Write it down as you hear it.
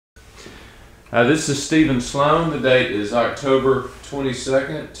This is Stephen Sloan. The date is October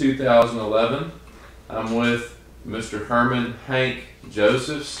 22nd, 2011. I'm with Mr. Herman Hank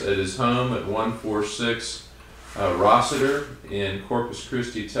Josephs at his home at 146 Rossiter in Corpus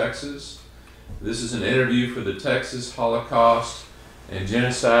Christi, Texas. This is an interview for the Texas Holocaust and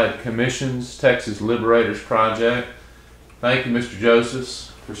Genocide Commission's Texas Liberators Project. Thank you, Mr.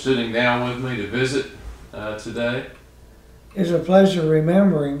 Josephs, for sitting down with me to visit today. It's a pleasure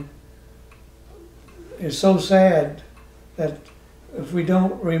remembering. It's so sad that if we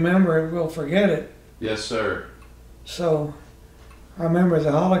don't remember it, we'll forget it. Yes, sir. So I remember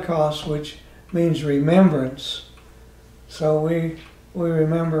the Holocaust, which means remembrance. So we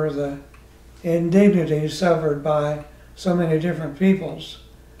remember the indignities suffered by so many different peoples,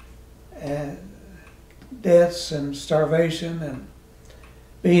 and deaths and starvation and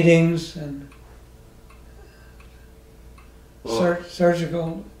beatings and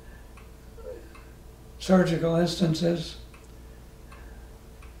surgical instances.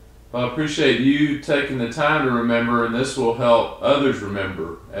 Well, I appreciate you taking the time to remember, and this will help others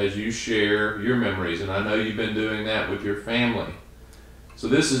remember as you share your memories. And I know you've been doing that with your family. So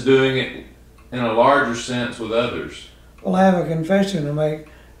this is doing it in a larger sense with others. Well, I have a confession to make.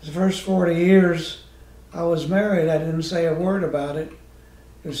 The first 40 years I was married, I didn't say a word about it.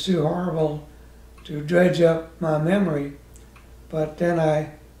 It was too horrible to dredge up my memory. But then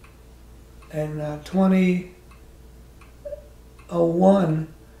in 2001,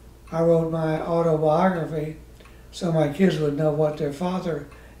 I wrote my autobiography so my kids would know what their father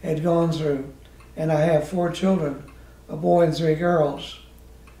had gone through. And I have 4 children, a boy and 3 girls.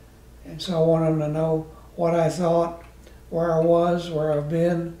 And so I want them to know what I thought, where I was, where I've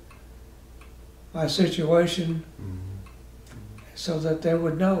been, my situation, so that they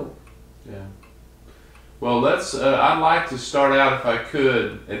would know. Yeah. Well, I'd like to start out, if I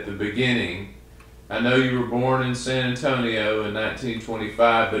could, at the beginning. I know you were born in San Antonio in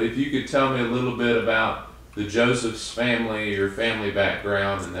 1925, but if you could tell me a little bit about the Josephs family, your family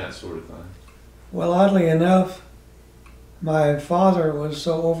background, and that sort of thing. Well, oddly enough, my father was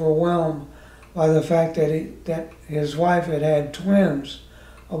so overwhelmed by the fact that his wife had had twins,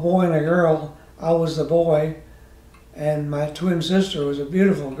 a boy and a girl. I was the boy, and my twin sister was a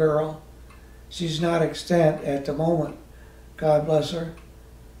beautiful girl. She's not extant at the moment, God bless her,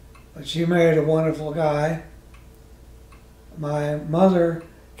 but she married a wonderful guy. My mother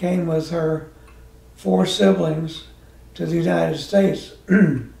came with her 4 siblings to the United States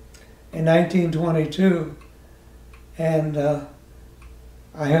in 1922, and I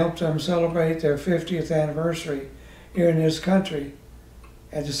helped them celebrate their 50th anniversary here in this country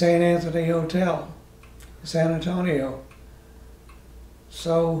at the St. Anthony Hotel in San Antonio.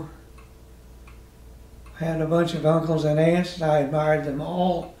 So I had a bunch of uncles and aunts, and I admired them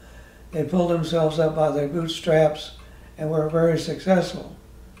all. They pulled themselves up by their bootstraps and were very successful.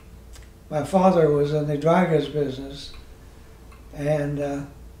 My father was in the dry goods business and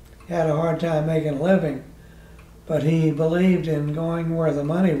had a hard time making a living, but he believed in going where the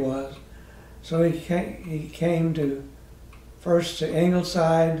money was. So he came first to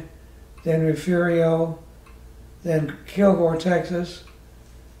Ingleside, then Refugio, then Kilgore, Texas,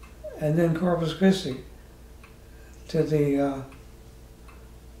 and then Corpus Christi to the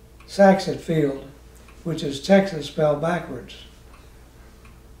Saxon field, which is Texas spelled backwards.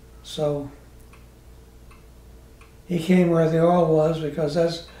 So he came where the oil was because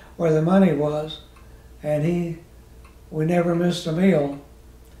that's where the money was, and we never missed a meal,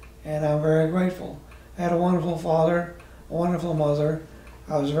 and I'm very grateful. I had a wonderful father, a wonderful mother.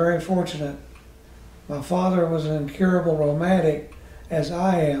 I was very fortunate. My father was an incurable romantic, as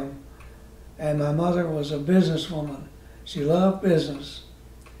I am, and my mother was a businesswoman. She loved business,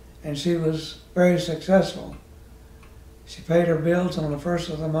 and she was very successful. She paid her bills on the first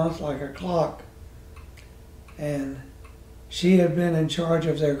of the month like a clock, and she had been in charge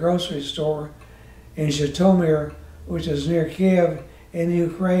of their grocery store in Zhytomyr, which is near Kiev in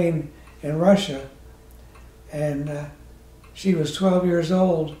Ukraine in Russia, and she was 12 years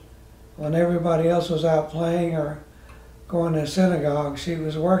old when everybody else was out playing or going to synagogue. She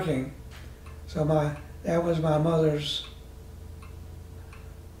was working. So that was my mother's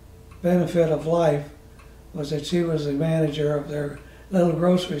benefit of life, was that she was the manager of their little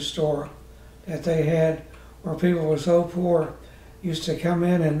grocery store that they had, where people were so poor used to come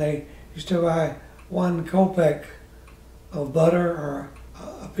in and they used to buy 1 kopeck of butter or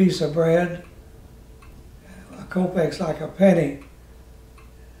a piece of bread. A kopeck's like a penny.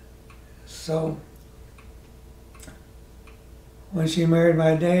 So when she married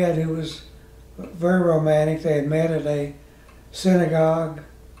my dad, who was very romantic, they had met at a synagogue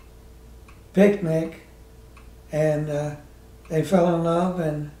picnic, and they fell in love,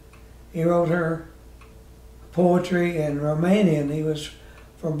 and he wrote her poetry in Romanian. He was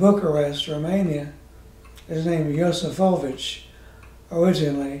from Bucharest, Romania. His name was Iosifovich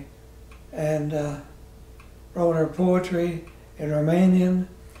originally, and wrote her poetry in Romanian,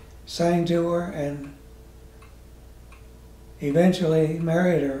 sang to her, and eventually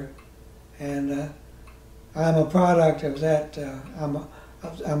married her. And I'm a product of that.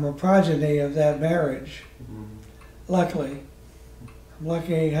 I'm a progeny of that marriage. Mm-hmm. Luckily, I'm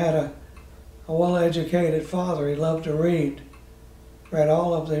lucky he had a well-educated father. He loved to read. Read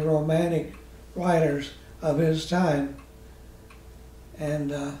all of the romantic writers of his time,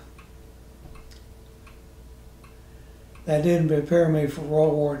 and that didn't prepare me for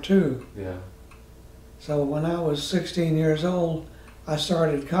World War II. Yeah. So when I was 16 years old, I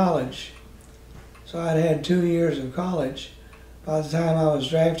started college. So I'd had 2 years of college by the time I was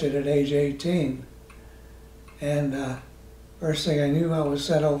drafted at age 18. And first thing I knew, I was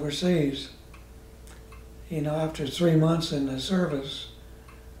sent overseas. You know, after 3 months in the service,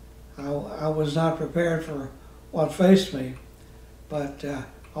 I was not prepared for what faced me. But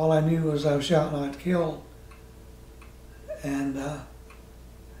all I knew was thou shalt not kill. And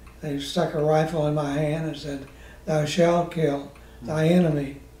they stuck a rifle in my hand and said, thou shalt kill thy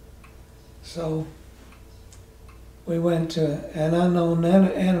enemy. So we went to an unknown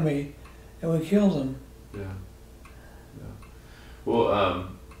enemy and we killed him. Yeah. Yeah. Well,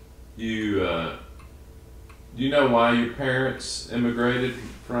 do you know why your parents immigrated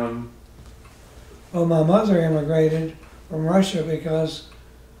from? Well, my mother immigrated from Russia because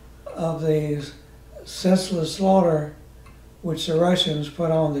of the senseless slaughter which the Russians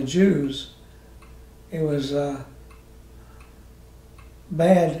put on the Jews. It was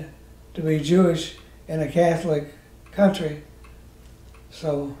bad to be Jewish in a Catholic country,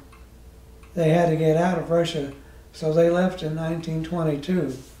 so they had to get out of Russia, so they left in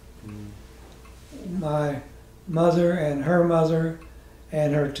 1922. My mother and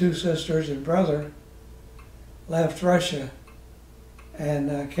her 2 sisters and brother left Russia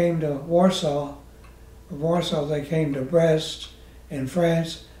and came to Warsaw. From Warsaw they came to Brest in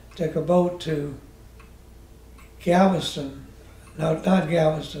France, took a boat to Galveston, no, not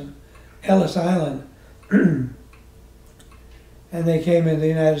Galveston, Ellis Island. And they came into the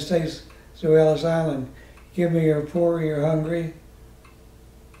United States through Ellis Island. Give me you're poor, you're hungry.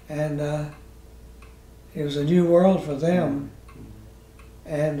 And it was a new world for them.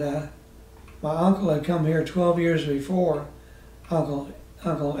 And my uncle had come here 12 years before, Uncle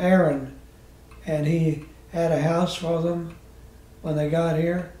Aaron, and he had a house for them when they got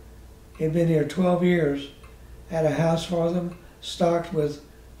here. He'd been here 12 years, had a house for them, stocked with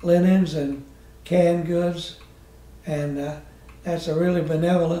linens and canned goods, and that's a really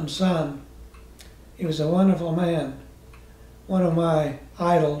benevolent son. He was a wonderful man, one of my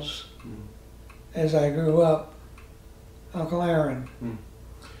idols as I grew up, Uncle Aaron.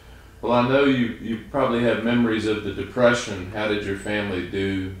 Well, I know you probably have memories of the Depression. How did your family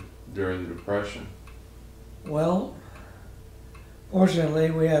do during the Depression? Well,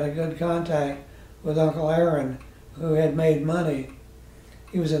 fortunately, we had a good contact with Uncle Aaron, who had made money.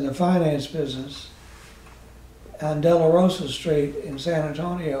 He was in the finance business on De La Rosa Street in San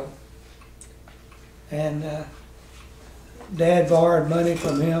Antonio. And Dad borrowed money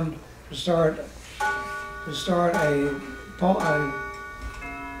from him to start a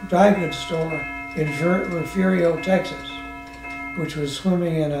dry goods store in Refugio, Texas, which was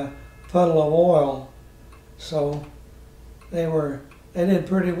swimming in a puddle of oil. So they did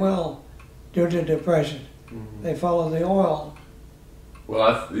pretty well during the Depression. Mm-hmm. They followed the oil.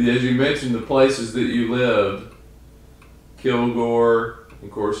 Well, as you mentioned, the places that you lived, Kilgore,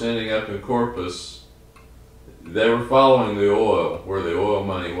 of course, ending up in Corpus, they were following the oil, where the oil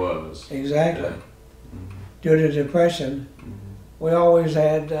money was. Exactly. Yeah. Mm-hmm. During the Depression, we always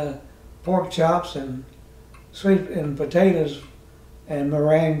had pork chops and sweet and potatoes and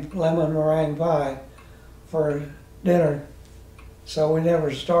lemon meringue pie for dinner, so we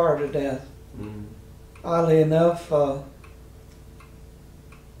never starved to death. Oddly enough,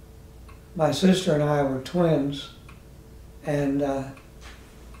 my sister and I were twins, and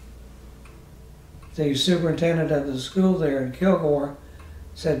the superintendent of the school there in Kilgore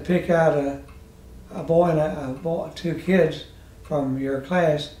said, pick out a boy and 2 kids from your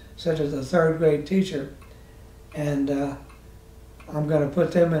class, said to the 3rd grade teacher, and I'm going to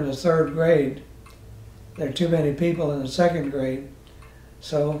put them in the 3rd grade. There are too many people in the 2nd grade.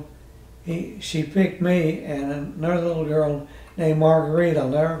 So she picked me and another little girl named Marguerite. I'll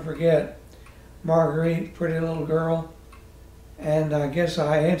never forget. Marguerite, pretty little girl, and I guess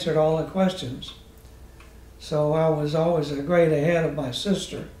I answered all the questions. So I was always a grade ahead of my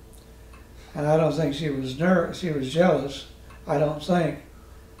sister, and I don't think she was she was jealous, I don't think,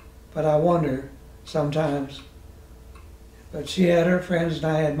 but I wonder sometimes. But she had her friends and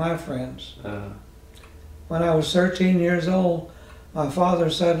I had my friends. When I was 13 years old, my father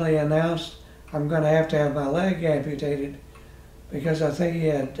suddenly announced I'm going to have my leg amputated because I think he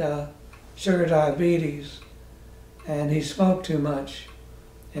had sugar diabetes and he smoked too much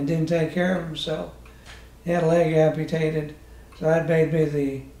and didn't take care of himself. He had a leg amputated, so that made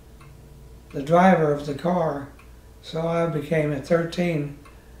me the driver of the car. So I became, at 13,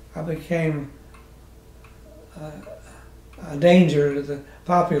 I became a danger to the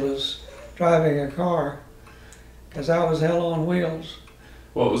populace driving a car because I was hell on wheels.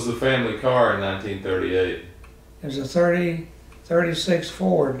 What was the family car in 1938? It was a 36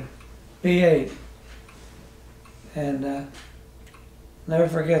 Ford V8. And never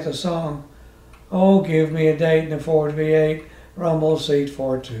forget the song, "Oh, give me a date in a Ford V8, rumble seat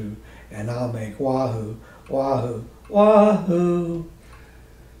for two, and I'll make wahoo, wahoo, wahoo."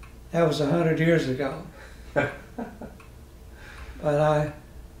 That was 100 years ago. But I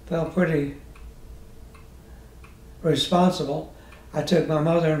felt pretty responsible. I took my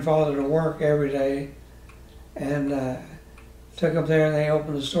mother and father to work every day and took them there, and they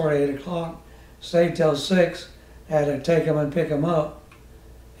opened the store at 8 o'clock, stayed till 6, had to take them and pick them up.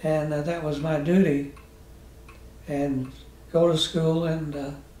 And that was my duty, and go to school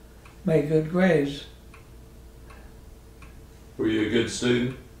and make good grades. Were you a good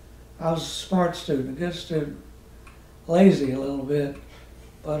student? I was a smart student, a good student. Lazy a little bit,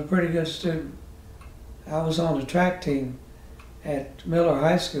 but a pretty good student. I was on the track team at Miller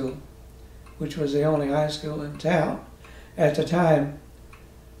High School, which was the only high school in town at the time.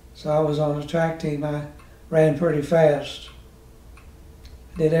 So I was on the track team. I ran pretty fast.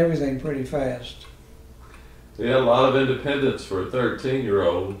 Did everything pretty fast. So you had a lot of independence for a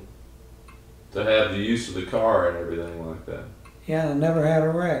 13-year-old to have the use of the car and everything like that. Yeah, I never had a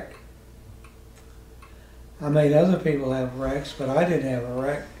wreck. I made other people have wrecks, but I didn't have a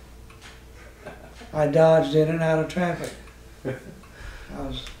wreck. I dodged in and out of traffic. I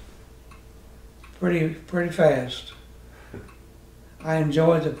was pretty fast. I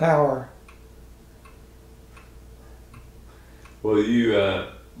enjoyed the power. Well, you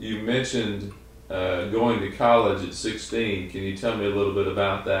mentioned going to college at 16. Can you tell me a little bit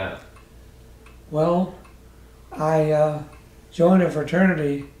about that? Well, I joined a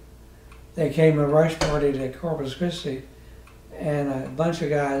fraternity. They came a rush party to Corpus Christi, and a bunch of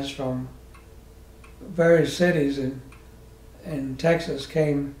guys from various cities in Texas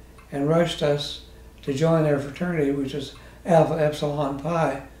came and rushed us to join their fraternity, which is Alpha Epsilon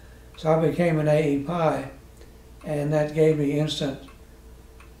Pi. So I became an AE Pi, and that gave me instant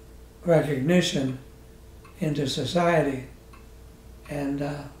recognition into society. And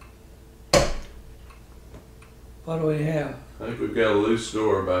what do we have? I think we've got a loose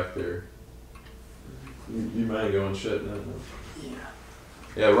door back there. You mind going shutting that door? Yeah.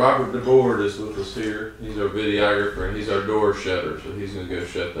 Yeah, Robert DeBoard is with us here. He's our videographer and he's our door shutter, so he's going to go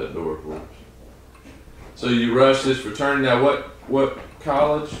shut that door for us. So you rushed this fraternity. Now what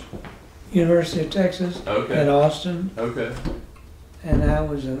college? University of Texas Okay. in Austin. Okay. And I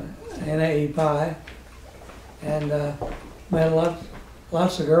was an AE Pi and met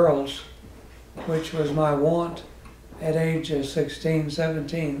lots of girls, which was my want at age 16,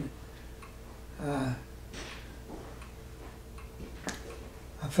 17.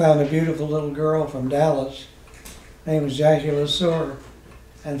 I found a beautiful little girl from Dallas, named was Jackie LeSueur,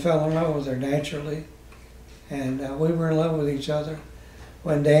 and fell in love with her naturally. And we were in love with each other,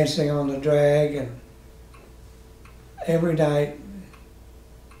 went dancing on the drag, and every night,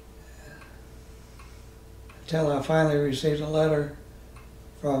 until I finally received a letter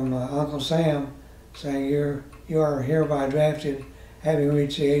from Uncle Sam saying you are hereby drafted having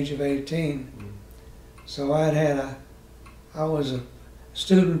reached the age of 18. So I was a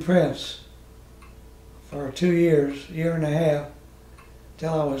student prince for 2 years, year and a half,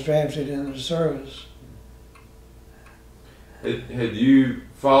 till I was drafted into the service. Had you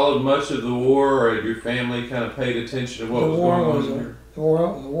followed much of the war, or had your family kind of paid attention to what was going on there? The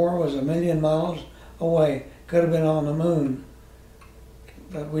war was a million miles away. Could have been on the moon,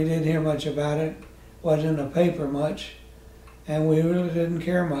 but we didn't hear much about it. Wasn't in the paper much, and we really didn't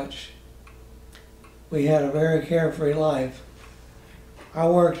care much. We had a very carefree life. I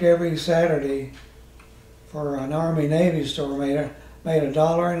worked every Saturday for an Army-Navy store, made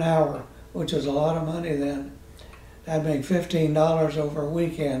 $1 an hour, which was a lot of money then. I'd make $15 over a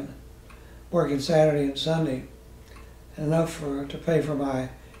weekend, working Saturday and Sunday. enough to pay for my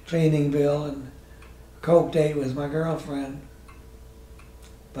cleaning bill and a Coke date with my girlfriend.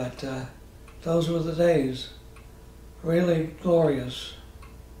 But those were the days. Really glorious,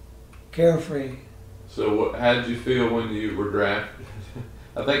 carefree. So how did you feel when you were drafted?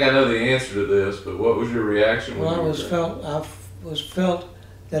 I think I know the answer to this, but what was your reaction when you were drafted? I was felt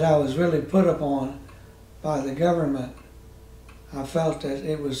that I was really put upon by the government. I felt that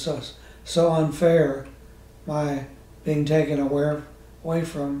it was so unfair, my being taken away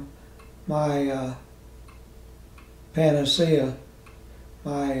from my panacea,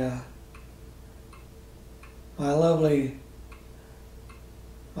 my lovely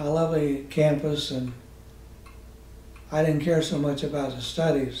campus, and I didn't care so much about the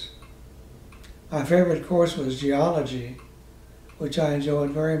studies. My favorite course was geology, which I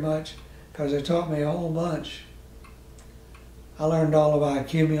enjoyed very much because it taught me a whole bunch. I learned all about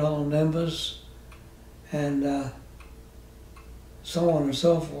cumulonimbus and so on and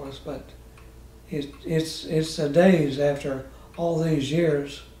so forth, but it's the days after all these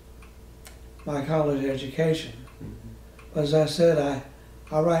years, my college education. But as I said,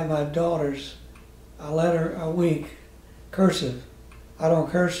 I write my daughters a letter a week, cursive. I don't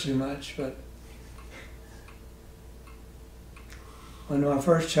curse too much, but when my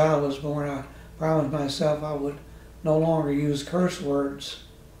first child was born, I promised myself I would no longer use curse words.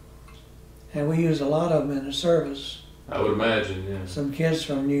 And we used a lot of them in the service. I would imagine, yeah. Some kids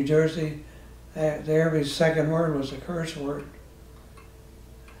from New Jersey, every second word was a curse word.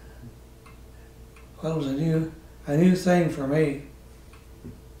 Well, it was a new thing for me.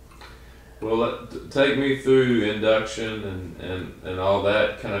 Well, take me through induction and all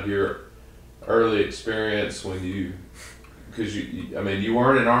that, kind of your early experience when you, because you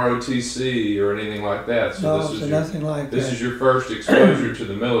weren't in ROTC or anything like that. So no, this is nothing like that. This is your first exposure to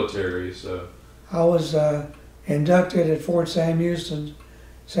the military, so. I was inducted at Fort Sam Houston,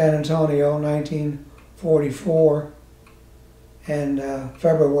 San Antonio, 1944, and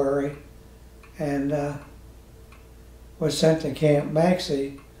February, and was sent to Camp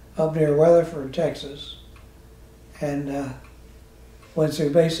Maxey up near Weatherford, Texas, and went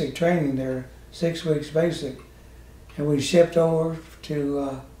through basic training there, 6 weeks basic, and we shipped over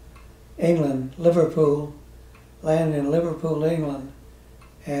to England, Liverpool, landed in Liverpool, England,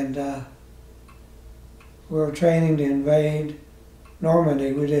 and we were training to invade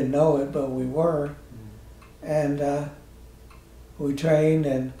Normandy. We didn't know it, but we were, and we trained,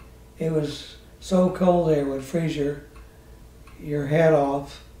 and it was so cold there it would freeze your head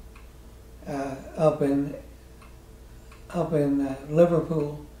off. Up in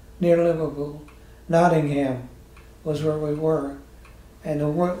Liverpool, near Liverpool, Nottingham was where we were, and the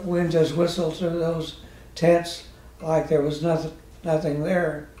wind just whistled through those tents like there was nothing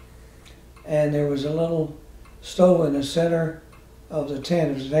there, and there was a little stove in the center of the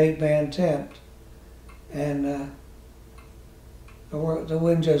tent. It was an 8-man tent, and the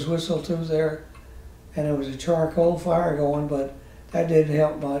wind just whistled through there, and there was a charcoal fire going, but that didn't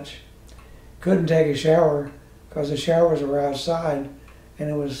help much. Couldn't take a shower because the showers were outside, and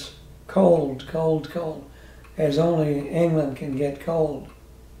it was cold, cold, cold, as only England can get cold.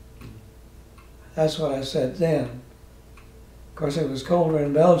 That's what I said then. Of course, it was colder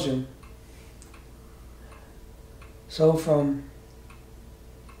in Belgium. So from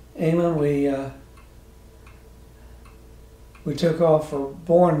England, we took off for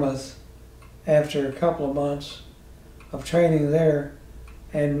Bournemouth after a couple of months of training there,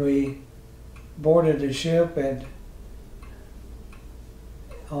 and we boarded the ship, and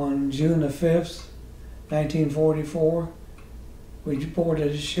on June the 5th, 1944, we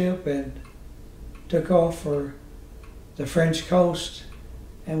boarded the ship and took off for the French coast,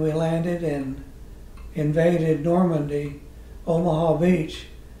 and we landed and invaded Normandy, Omaha Beach,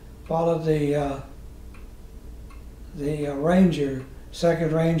 followed the Ranger,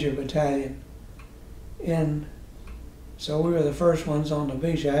 2nd Ranger Battalion in. So we were the first ones on the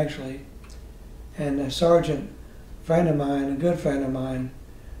beach, actually. And a sergeant friend of mine, a good friend of mine,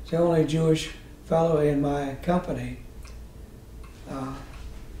 the only Jewish fellow in my company,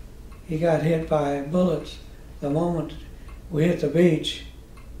 he got hit by bullets the moment we hit the beach.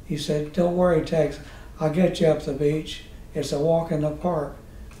 He said, "Don't worry, Tex, I'll get you up the beach. It's a walk in the park."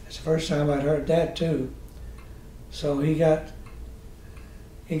 It's the first time I'd heard that too. So he got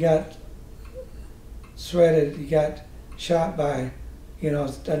shredded, he got shot by,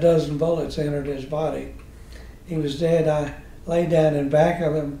 a dozen bullets entered his body. He was dead. I lay down in back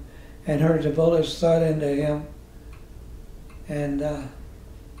of him and heard the bullets thud into him. And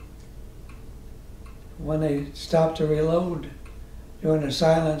when they stopped to reload, during the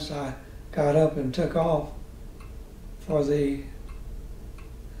silence, I got up and took off. for the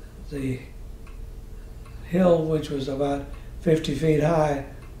hill, which was about 50 feet high,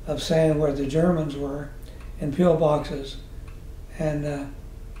 of sand where the Germans were, in pillboxes, and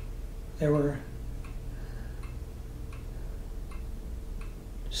there were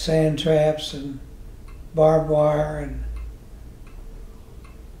sand traps and barbed wire and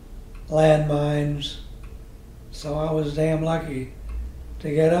landmines. So I was damn lucky to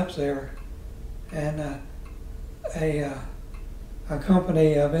get up there, and a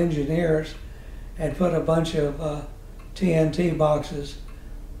company of engineers had put a bunch of TNT boxes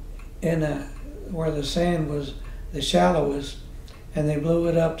in where the sand was the shallowest, and they blew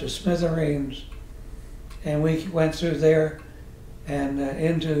it up to smithereens. And we went through there and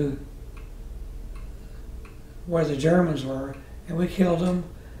into where the Germans were, and we killed them.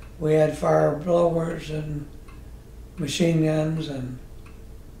 We had fire blowers and machine guns, and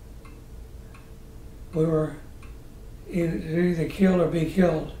we were either kill or be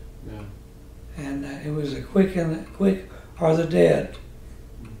killed. Yeah. And it was a quick or the dead.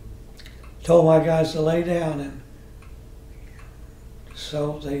 Told my guys to lay down, and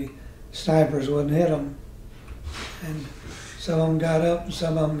so the snipers wouldn't hit them. And some of them got up and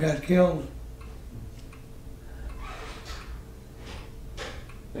some of them got killed.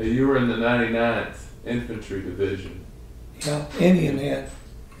 Now, you were in the 99th Infantry Division. Yeah, Indian Head.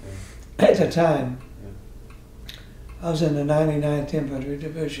 Yeah. At the time, Yeah. I was in the 99th Infantry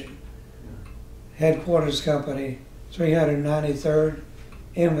Division. Yeah. Headquarters Company, 393rd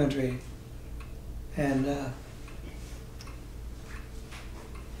Infantry. And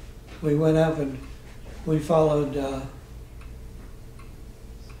we went up and we followed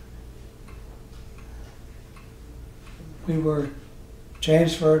we were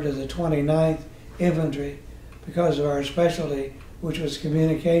transferred to the 29th Infantry because of our specialty, which was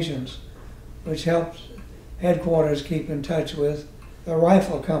communications, which helped headquarters keep in touch with the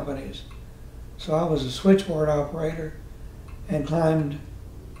rifle companies. So I was a switchboard operator and climbed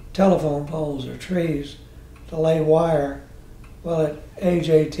telephone poles or trees to lay wire. Well, at age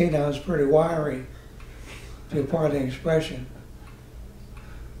 18, I was pretty wiry, if you pardon the expression.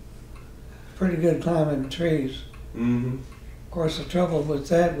 Pretty good climbing trees. Mm-hmm. Of course, the trouble with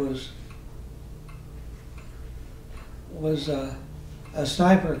that was a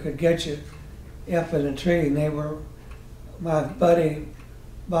sniper could get you up in a tree, and my buddy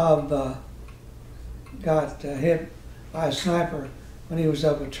Bob got hit by a sniper when he was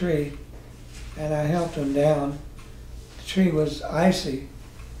up a tree, and I helped him down. The tree was icy,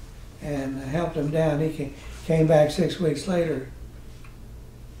 and I helped him down. He came back 6 weeks later.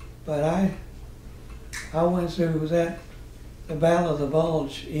 But I went through the Battle of the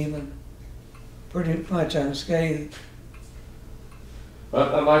Bulge even pretty much unscathed.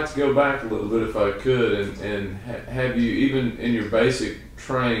 I'd like to go back a little bit if I could, and have you, even in your basic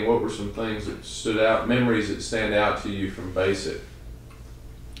training, what were some things that stood out, memories that stand out to you from basic?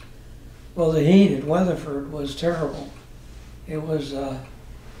 Well, the heat at Weatherford was terrible. It was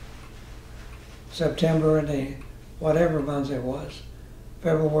September and whatever month it was,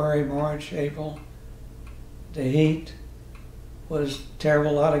 February, March, April. The heat was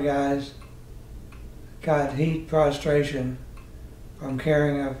terrible. A lot of guys got heat prostration from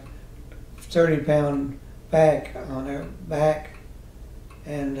carrying a 30-pound bag on their back,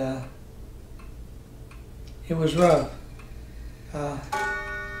 and it was rough.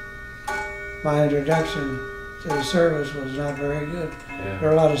 My introduction to the service was not very good. Yeah. There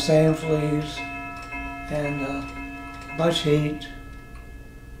were a lot of sand fleas and much heat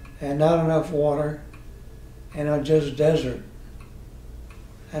and not enough water, and just desert.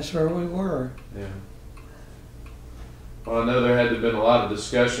 That's where we were. Yeah. Well, I know there had to have been a lot of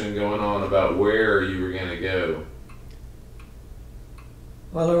discussion going on about where you were going to go.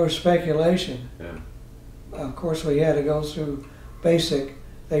 Well, there was speculation. Yeah. Of course, we had to go through basic.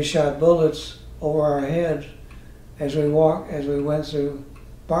 They shot bullets over our heads as we went through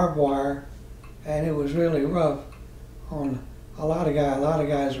barbed wire, and it was really rough on a lot of guys. A lot of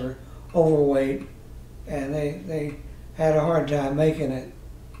guys were overweight, and they had a hard time making it,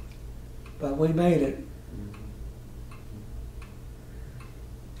 but we made it.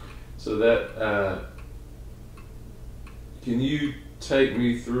 So that, can you take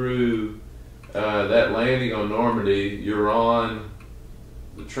me through that landing on Normandy? You're on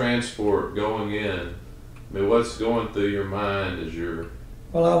the transport going in. I mean, what's going through your mind as you're...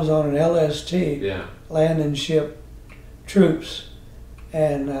 Well, I was on an LST, yeah, landing ship troops,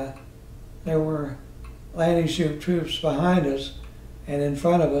 and there were landing ship troops behind us and in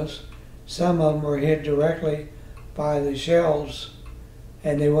front of us. Some of them were hit directly by the shells,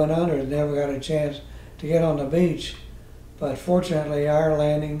 and they went under and never got a chance to get on the beach. But fortunately, our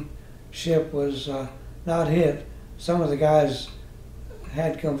landing ship was not hit. Some of the guys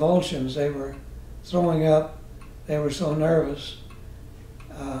had convulsions. They were throwing up. They were so nervous.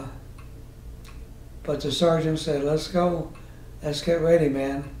 But the sergeant said, "Let's go. Let's get ready,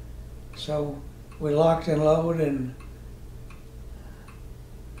 man." So we locked and loaded, and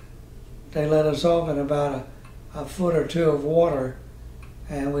they let us off in about a foot or two of water,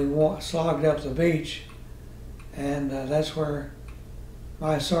 and we slogged up the beach, and that's where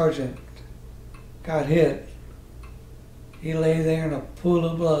my sergeant got hit. He lay there in a pool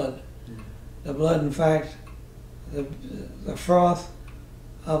of blood. The blood, in fact, the froth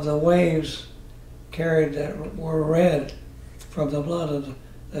of the waves carried that were red from the blood of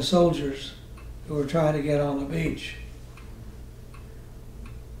the soldiers who were trying to get on the beach.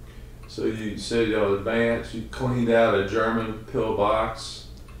 So you said y'all advanced, you cleaned out a German pillbox?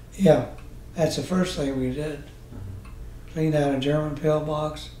 Yeah, that's the first thing we did. Cleaned out a German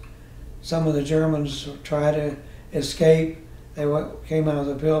pillbox. Some of the Germans tried to escape. They came out of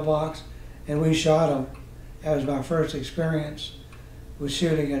the pillbox, and we shot them. That was my first experience with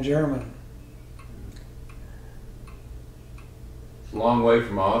shooting a German. It's a long way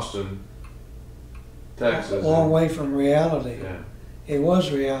from Austin, Texas. A long way from reality. Yeah. It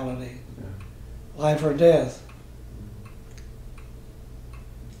was reality. Yeah. Life or death.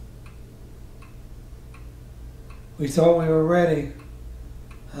 We thought we were ready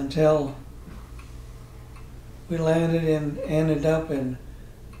until we landed and ended up in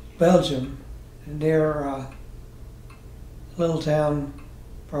Belgium, near a little town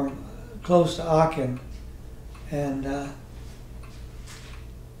from close to Aachen, and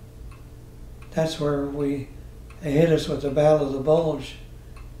that's where they hit us with the Battle of the Bulge.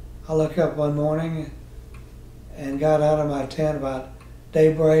 I looked up one morning and got out of my tent about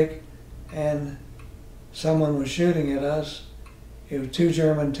daybreak, and someone was shooting at us. It was 2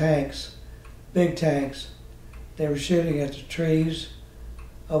 German tanks, big tanks. They were shooting at the trees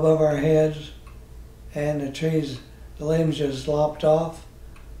above our heads, and the trees, the limbs just lopped off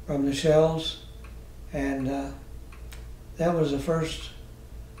from the shells, and that was the first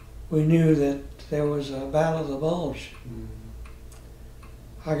we knew that there was a Battle of the Bulge.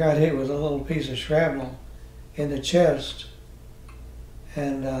 I got hit with a little piece of shrapnel in the chest,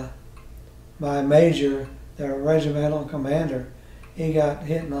 and my major, the regimental commander, he got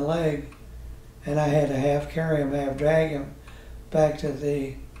hit in the leg, and I had to half carry him, half drag him back to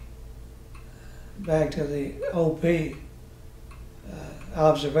the OP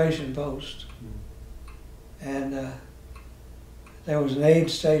observation post, and there was an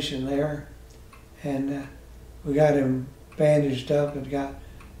aid station there, and we got him bandaged up and got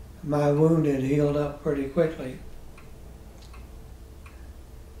my wound had healed up pretty quickly.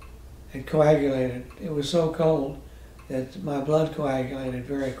 It coagulated. It was so cold that my blood coagulated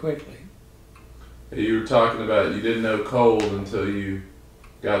very quickly. You were talking about you didn't know cold until you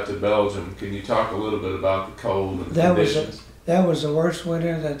got to Belgium. Can you talk a little bit about the cold and conditions? That was the worst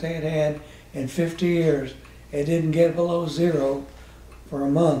winter that they had had in 50 years. It didn't get below 0 for a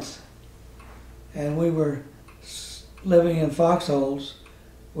month. And we were living in foxholes,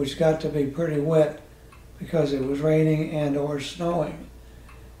 which got to be pretty wet because it was raining and or snowing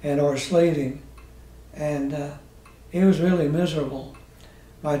and or sleeting. And it was really miserable.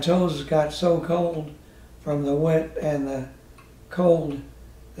 My toes got so cold from the wet and the cold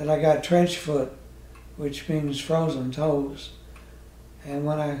that I got trench foot, which means frozen toes. And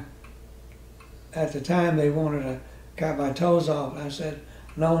when at the time they wanted to cut my toes off, I said,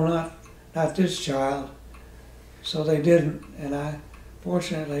 "No, not this child." So they didn't, and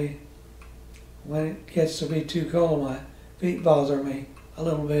fortunately, when it gets to be too cold, my feet bother me a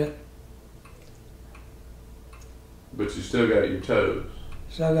little bit. But you still got your toes.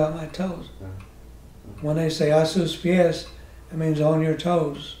 So I got my toes. When they say "a sus pies," it means on your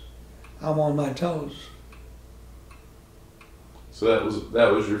toes. I'm on my toes. So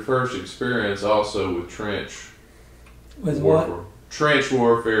that was your first experience also with trench With warfare. what? Trench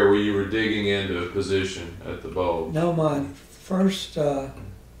warfare, where you were digging into a position at the bulge. No, my first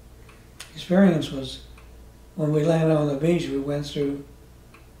experience was when we landed on the beach. We went through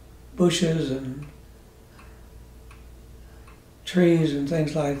bushes and trees and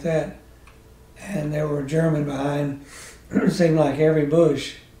things like that, and there were German behind. It seemed like every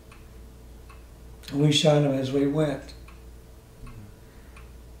bush. We shot them as we went.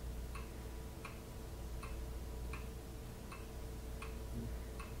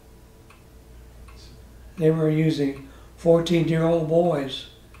 They were using 14-year-old boys.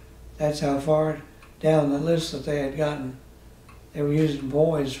 That's how far down the list that they had gotten. They were using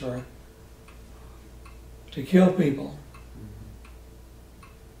boys to kill people.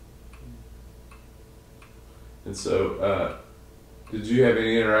 And so, did you have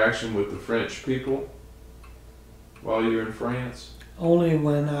any interaction with the French people while you were in France? Only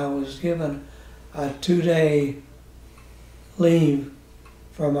when I was given a 2-day leave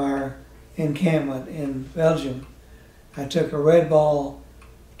from our encampment in Belgium. I took a Red Ball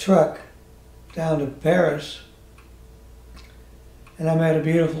truck down to Paris, and I met a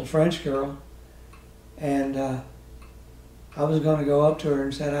beautiful French girl, and I was going to go up to her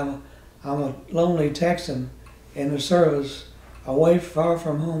and said, I'm a lonely Texan in the service, away far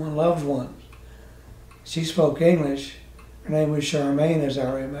from home and loved ones. She spoke English. Her name was Herman, as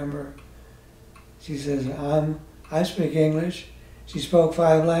I remember. She says, I speak English. She spoke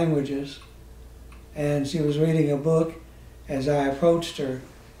 5 languages, and she was reading a book as I approached her,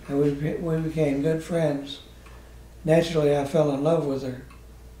 and we became good friends. Naturally, I fell in love with her.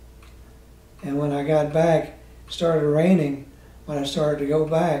 And when I got back, it started raining. When I started to go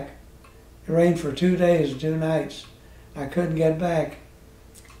back, it rained for 2 days and 2 nights. I couldn't get back,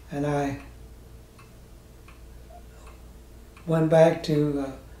 and I went back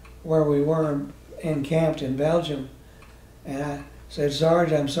to where we were encamped in Belgium, and I said,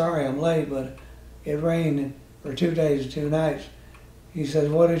 Sarge, I'm sorry I'm late, but it rained for 2 days and 2 nights. He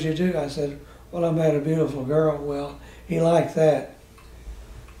said, what did you do? I said, well, I met a beautiful girl. Well, he liked that.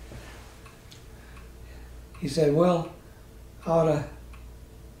 He said, well, I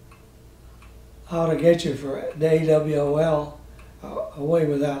ought to get you for WWII away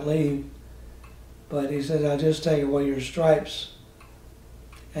without leave. But he said, I'll just take away your stripes.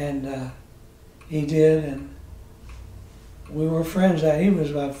 And he did, and we were friends. He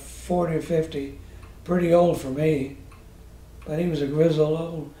was about 40 or 50, pretty old for me, but he was a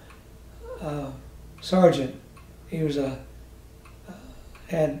grizzled old sergeant. He was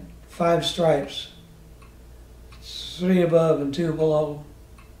had 5 stripes, 3 above and 2 below,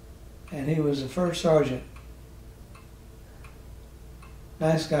 and he was the first sergeant.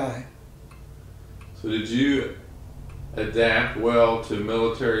 Nice guy. So did you adapt well to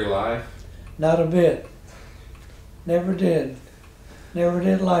military life? Not a bit. Never did. Never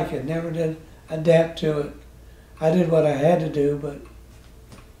did like it. Never did adapt to it. I did what I had to do, but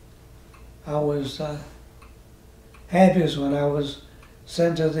I was happiest when I was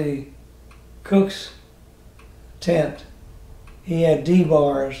sent to the cook's tent. He had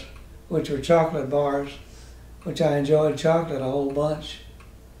D-bars, which were chocolate bars, which I enjoyed chocolate a whole bunch.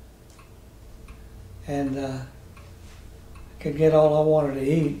 And I could get all I wanted to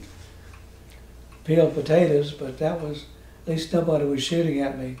eat. Peeled potatoes, but that was, at least nobody was shooting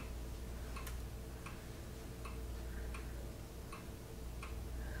at me.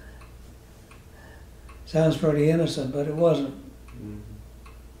 Sounds pretty innocent, but it wasn't. Mm-hmm.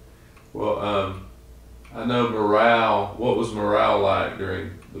 Well, I know morale. What was morale like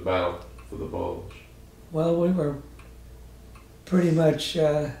during the battle for the Bulge? Well, we were pretty much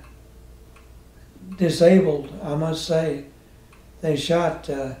disabled, I must say. They shot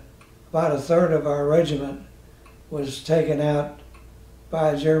about 1/3 of our regiment was taken out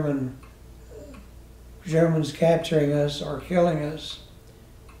by Germans capturing us or killing us,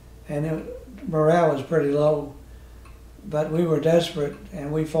 and morale was pretty low. But we were desperate,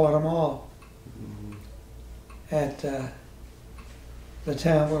 and we fought them all at the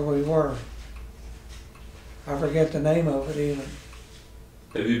town where we were. I forget the name of it even.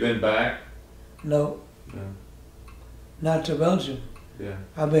 Have you been back? No. No. Not to Belgium. Yeah.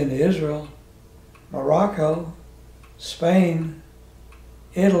 I've been to Israel, Morocco, Spain,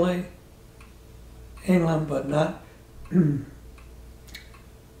 Italy, England, but not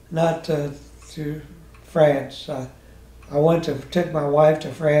to France. I took my wife to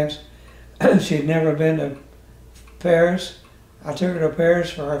France. She'd never been to Paris. I took her to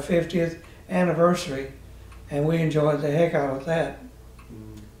Paris for our 50th anniversary, and we enjoyed the heck out of that.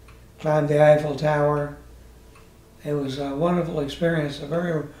 Climbed the Eiffel Tower. It was a wonderful experience, a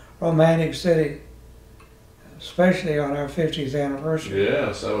very romantic city, especially on our 50th anniversary.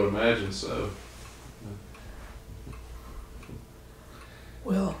 Yes, I would imagine so.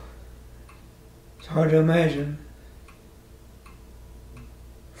 Well, it's hard to imagine.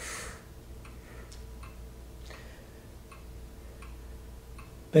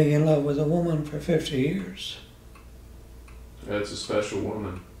 Being in love with a woman for 50 years. That's a special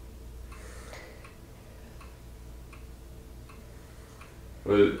woman.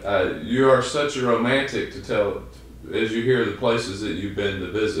 But you are such a romantic to tell, as you hear the places that you've been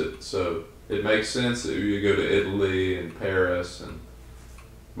to visit, so it makes sense that you go to Italy and Paris and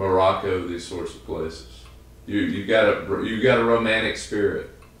Morocco, these sorts of places. You got a romantic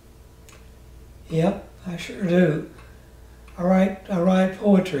spirit. Yep, I sure do. I write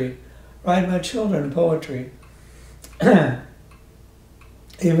poetry, write my children poetry. even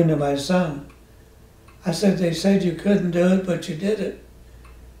to my son. I said, they said you couldn't do it, but you did it.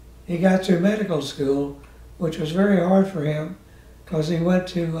 He got through medical school, which was very hard for him because he went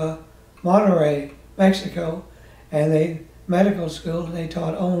to Monterrey, Mexico, and medical school, they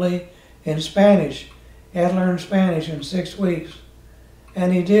taught only in Spanish. He had to learn Spanish in 6 weeks,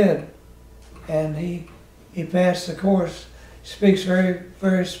 and he did. And he passed the course. Speaks very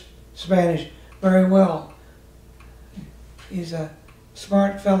Spanish very well. He's a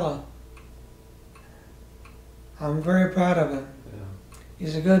smart fellow. I'm very proud of him. Yeah.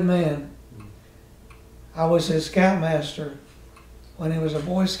 He's a good man. I was his scoutmaster when he was a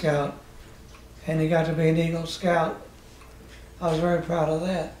Boy Scout, and he got to be an Eagle Scout. I was very proud of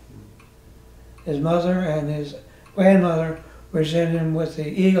that. His mother and his grandmother presented him with the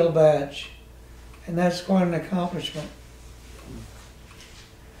Eagle Badge, and that's quite an accomplishment.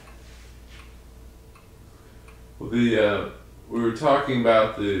 Well, we were talking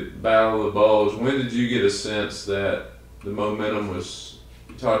about the Battle of the Bulge. When did you get a sense that the momentum was,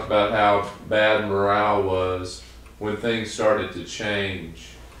 you talked about how bad morale was, when things started to change?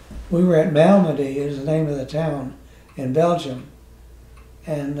 We were at Malmedy, is the name of the town, in Belgium,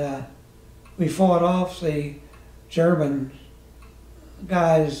 and we fought off the German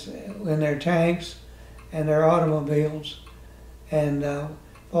guys in their tanks and their automobiles, and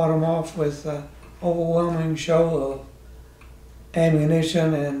fought them off with overwhelming show of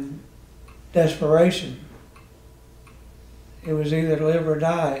ammunition and desperation. It was either live or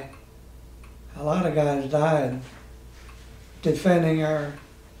die. A lot of guys died defending our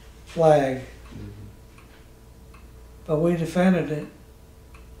flag, but we defended it.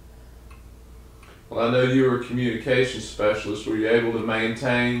 Well, I know you were a communications specialist. Were you able to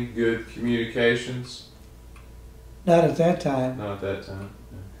maintain good communications? Not at that time. Not at that time.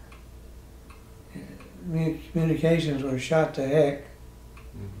 Yeah. Communications were shot to heck.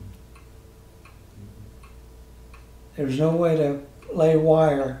 There was no way to lay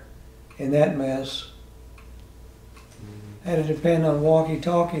wire in that mess. Had to depend on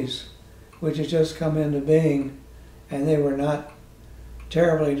walkie-talkies, which had just come into being, and they were not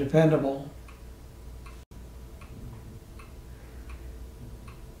terribly dependable.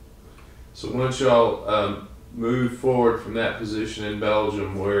 So once y'all moved forward from that position in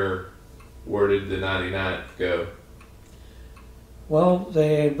Belgium, where did the 99th go? Well,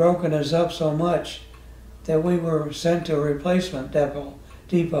 they had broken us up so much that we were sent to a replacement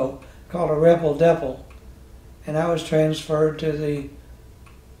depot called a rebel depot, and I was transferred to the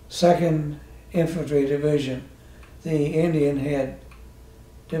 2nd Infantry Division, the Indian Head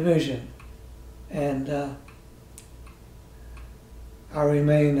Division, and I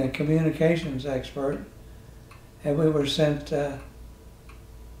remained a communications expert, and we were sent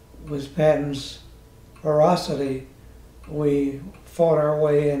with Patton's ferocity. We fought our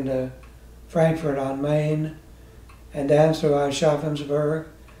way into Frankfurt on Main and down through Aschaffensburg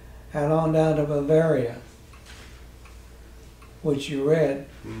and on down to Bavaria, which you read.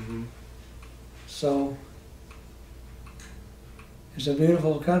 Mm-hmm. So it's a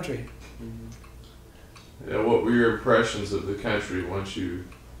beautiful country. Mm-hmm. Yeah, what were your impressions of the country once you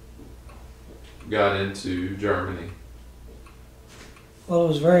got into Germany? Well, it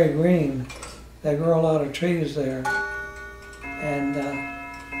was very green. They grow a lot of trees there, and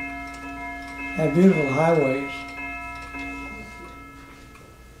have beautiful highways.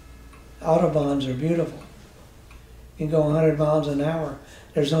 Autobahns are beautiful. You can go 100 miles an hour.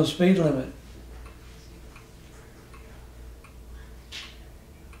 There's no speed limit.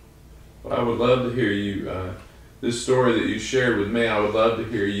 Well, I would love to hear you, this story that you shared with me, I would love to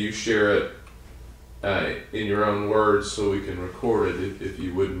hear you share it in your own words so we can record it, if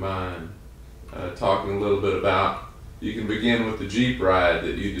you wouldn't mind. Talking a little bit about, you can begin with the Jeep ride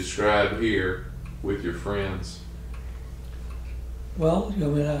that you described here with your friends. Well, you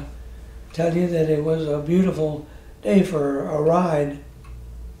want me to tell you that it was a beautiful day for a ride.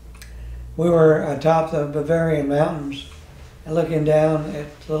 We were atop the Bavarian mountains and looking down at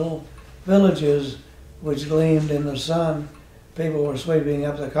little villages which gleamed in the sun. People were sweeping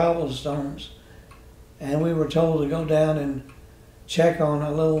up the cobblestones, and we were told to go down and check on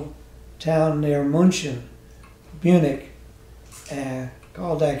a little town near München, Munich,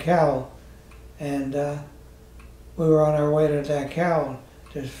 called Dachau, and we were on our way to Dachau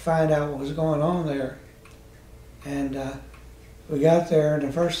to find out what was going on there. And we got there, and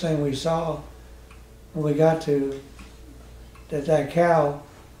the first thing we saw when we got to the Dachau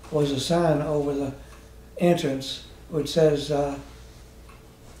was a sign over the entrance which says,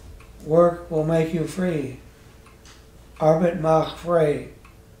 "Work will make you free. Arbeit macht frei."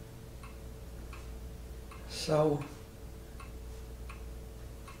 So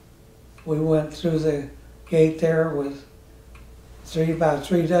we went through the gate there with about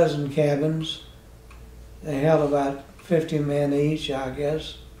 3 dozen cabins. They held about 50 men each, I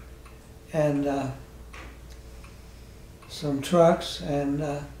guess, and some trucks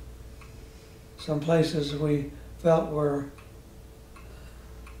and some places we felt were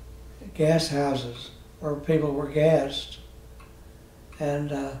gas houses where people were gassed.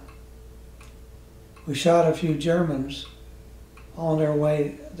 And we shot a few Germans on their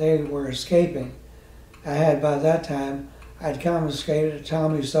way. They were escaping. I had, by that time, I'd confiscated a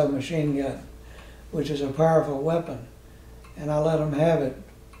Tommy submachine gun, which is a powerful weapon, and I let them have it.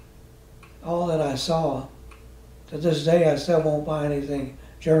 All that I saw, to this day I still won't buy anything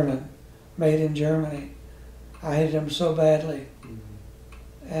German, made in Germany. I hated them so badly,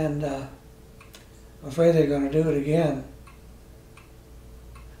 and I'm afraid they're going to do it again.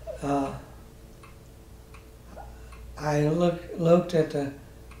 I looked at the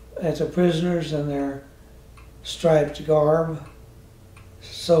prisoners in their striped garb,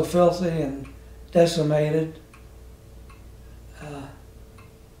 so filthy and decimated.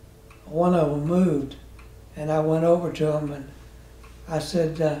 One of them moved, and I went over to him and I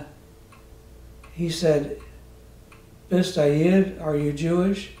said, he said, "Bist du Yid? Are you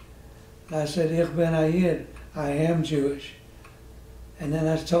Jewish?" And I said, "Ich bin a Yid. I am Jewish." And then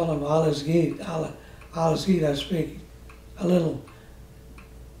I told him, "Alles geht, alles geht." I speak a little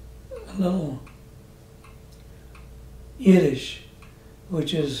Yiddish,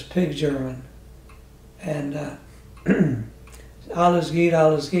 which is pig German, and alles geht,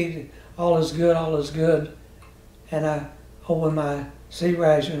 alles geht, all is good, all is good. And I opened my sea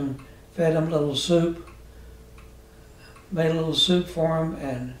ration, fed him a little soup, made a little soup for him,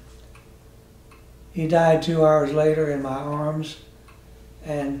 and he died 2 hours later in my arms.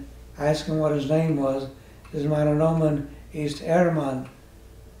 And I asked him what his name was. His meine Nomen ist Herman.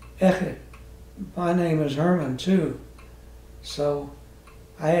 Echet. My name is Herman too. So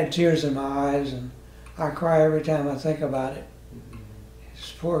I had tears in my eyes, and I cry every time I think about it.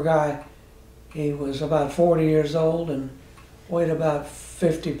 This poor guy, he was about 40 years old and weighed about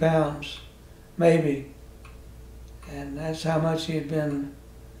 50 pounds, maybe. And that's how much he had been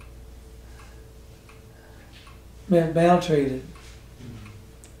maltreated.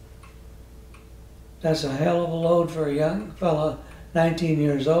 That's a hell of a load for a young fella, 19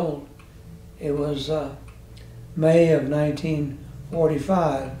 years old. It was May of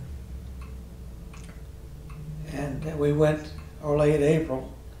 1945, and we went, or late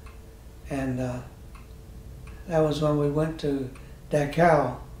April, and that was when we went to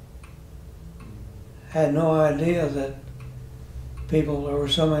Dachau. Had no idea that there were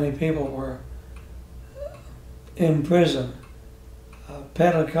so many people were in prison.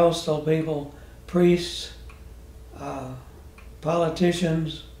 Pentecostal people, priests,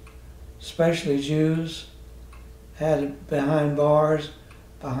 politicians, especially Jews, had it behind bars,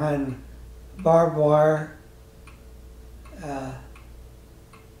 behind barbed wire,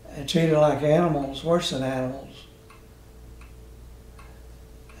 and treated like animals, worse than animals.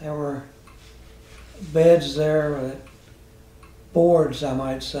 There were beds there with boards, I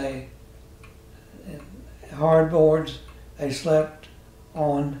might say, hard boards they slept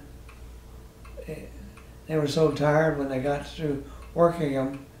on. They were so tired when they got through working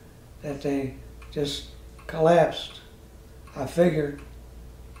them that they just collapsed. I figured,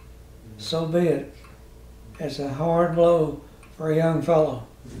 so be it. It's a hard blow for a young fellow.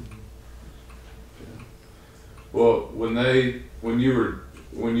 Well, when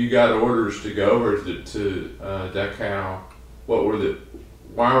you got orders to go over to Dachau,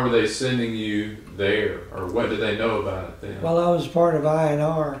 why were they sending you there, or what did they know about it then? Well, I was part of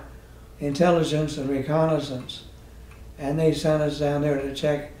INR, Intelligence and Reconnaissance, and they sent us down there to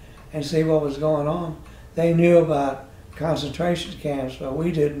check and see what was going on. They knew about concentration camps, but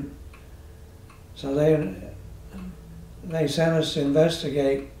we didn't. So they sent us to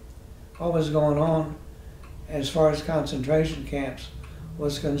investigate what was going on as far as concentration camps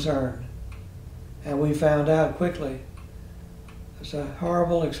was concerned. And we found out quickly. It's a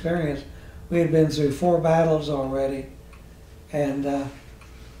horrible experience. We had been through 4 battles already, and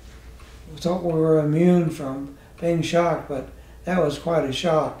we thought we were immune from being shocked, but that was quite a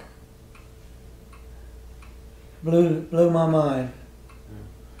shock. Blew my mind.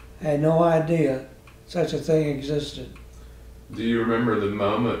 I had no idea such a thing existed. Do you remember the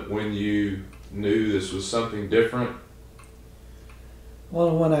moment when you knew this was something different?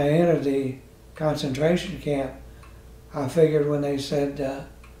 Well, when I entered the concentration camp, I figured when they said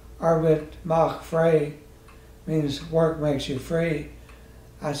Arbeit macht frei, means work makes you free,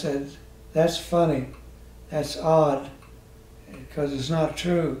 I said, that's funny, that's odd, because it's not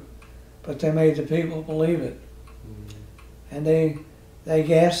true. but they made the people believe it. And they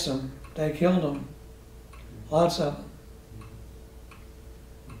gassed them, they killed them, lots of them.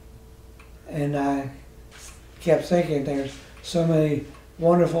 And I kept thinking there's so many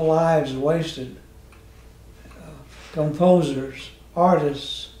wonderful lives wasted. Composers,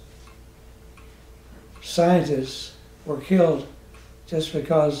 artists, scientists were killed just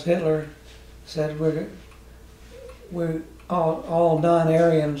because Hitler said we're all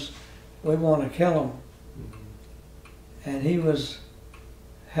non-Aryans, we want to kill them. And he was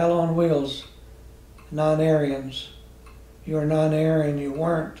hell on wheels, non-Aryans. You're non-Aryan, you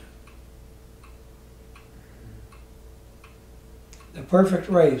weren't. The perfect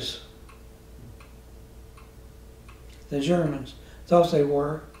race. The Germans thought they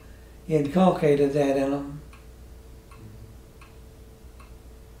were. He inculcated that in them.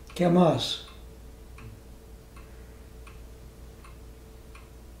 Come us.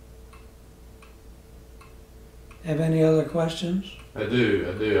 Have any other questions? I do.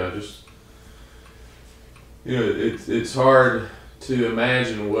 I just, it's hard to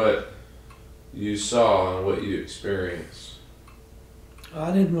imagine what you saw and what you experienced.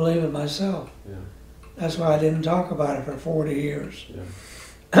 I didn't believe it myself. Yeah. That's why I didn't talk about it for 40 years.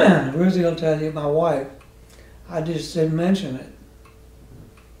 Yeah. Ruthie will tell you, my wife, I just didn't mention it.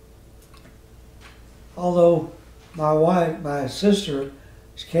 Although my sister,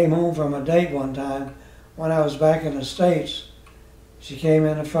 she came home from a date one time when I was back in the States. She came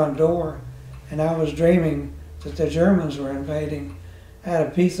in the front door and I was dreaming that the Germans were invading. I had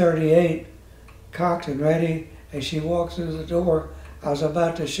a P-38 cocked and ready. As she walked through the door, I was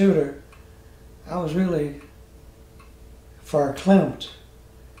about to shoot her. I was really verklempt.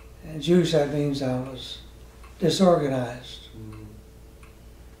 In Jewish, that means I was disorganized.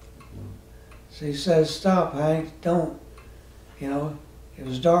 So he says, stop, Hank, don't. It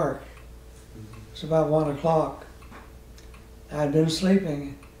was dark. It was about 1 o'clock. I'd been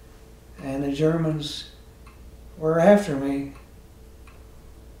sleeping, and the Germans were after me.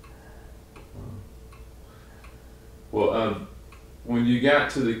 Well, when you got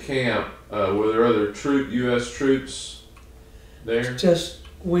to the camp, were there other U.S. troops there? Just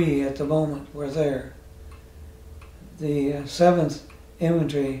we, at the moment, were there. The 7th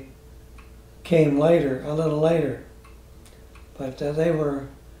Infantry came later, a little later. But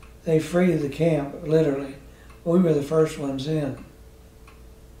they freed the camp, literally. We were the first ones in.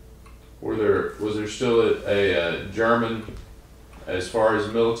 Was there still a German, as far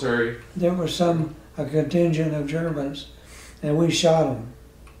as military? There was a contingent of Germans, and we shot them.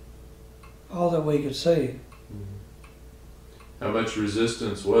 All that we could see. How much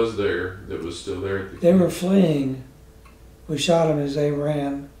resistance was there that was still there at the camp? They were fleeing. We shot them as they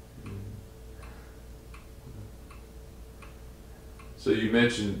ran. So you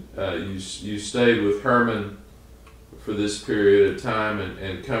mentioned you stayed with Herman for this period of time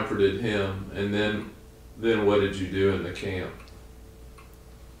and comforted him, and then what did you do in the camp?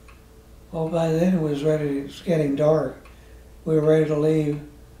 Well, by then it was getting dark. We were ready to leave,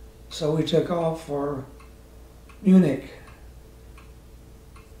 so we took off for Munich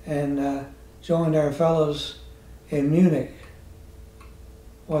and joined our fellows in Munich,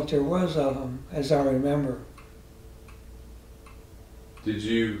 what there was of them, as I remember. Did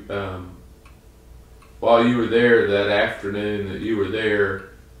you, while you were there that afternoon that you were there,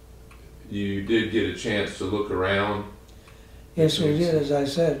 you did get a chance to look around? Yes, we did, as I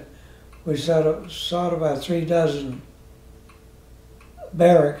said. We saw about 3 dozen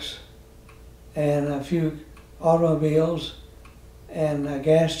barracks and a few automobiles and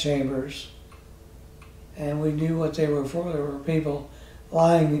gas chambers. And we knew what they were for. There were people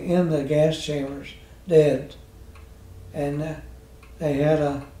lying in the gas chambers, dead. And they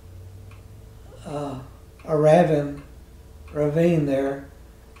had a ravine there,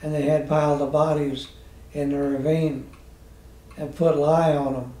 and they had piled the bodies in the ravine and put lye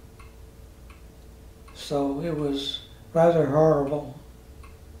on them. So it was rather horrible.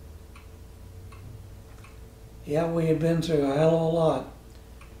 Yeah, we had been through a hell of a lot,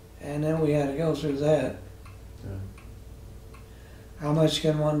 and then we had to go through that. Yeah. How much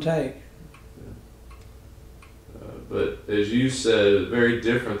can one take? But as you said, it's very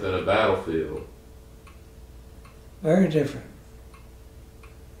different than a battlefield. Very different.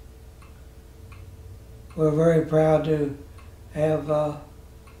 We're very proud to have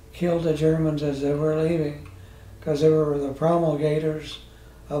killed the Germans as they were leaving, because they were the promulgators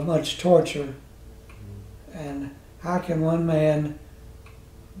of much torture. And how can one man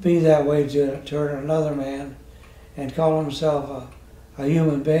be that way toward another man and call himself a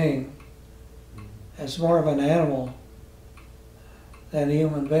human being? It's more of an animal than a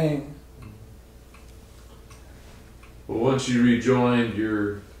human being. Well, once you rejoined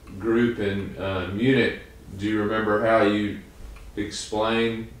your group in Munich, do you remember how you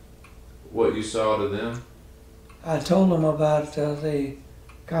explained what you saw to them? I told them about the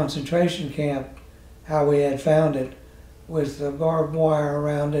concentration camp, how we had found it, with the barbed wire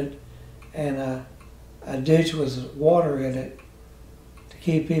around it and a ditch with water in it to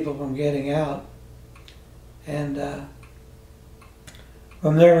keep people from getting out. And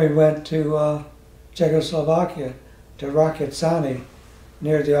from there we went to Czechoslovakia, to Rakitzany,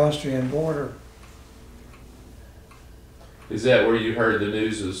 near the Austrian border. Is that where you heard the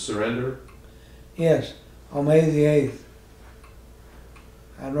news of surrender? Yes, on May the 8th,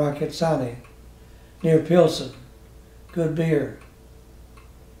 at Rakitzany, near Pilsen. Good beer.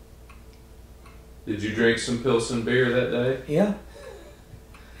 Did you drink some Pilsen beer that day? Yeah,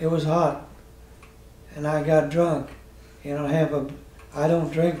 it was hot, and I got drunk. You know, I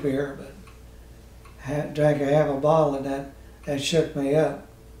don't drink beer, but drank a half a bottle, and that shook me up.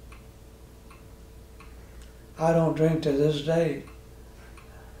 I don't drink to this day.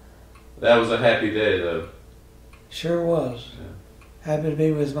 That was a happy day, though. Sure was. Yeah. Happy to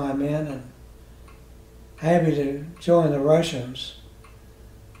be with my men, and happy to join the Russians,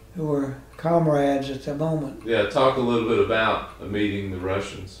 who were comrades at the moment. Yeah, talk a little bit about meeting the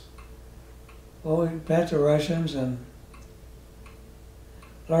Russians. Well, we met the Russians and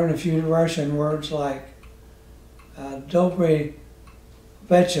learned a few Russian words like Dobry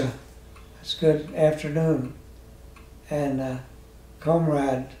Vecha, that's good afternoon, and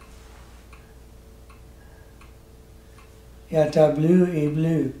comrade, Ya tablu I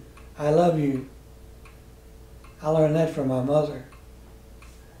blue, I love you. I learned that from my mother,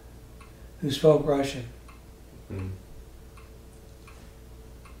 who spoke Russian. Mm.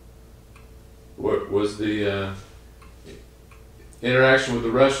 What was the interaction with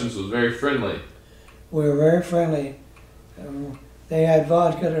the Russians was very friendly? We were very friendly. They had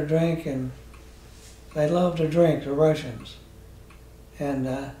vodka to drink, and they loved to drink, the Russians. And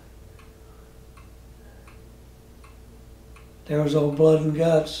there was old Blood and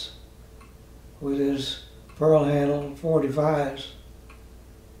Guts with his pearl handle 45s,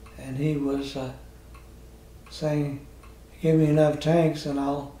 and he was saying, "Give me enough tanks and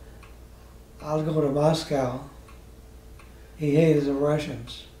I'll go to Moscow." He hated the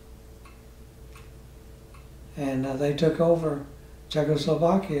Russians, and they took over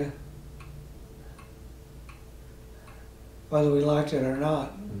Czechoslovakia, whether we liked it or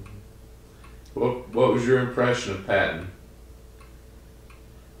not. Mm-hmm. What was your impression of Patton?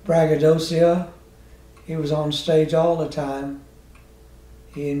 Braggadocio. He was on stage all the time.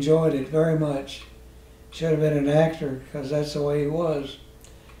 He enjoyed it very much. Should have been an actor, because that's the way he was.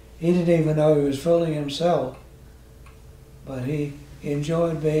 He didn't even know he was fooling himself, but he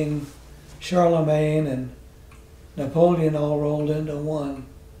enjoyed being Charlemagne and Napoleon all rolled into one.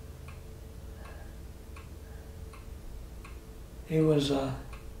 He was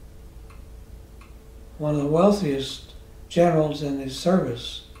one of the wealthiest generals in his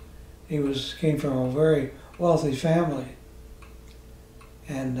service. He came from a very wealthy family,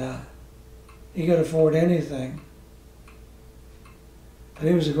 and he could afford anything. But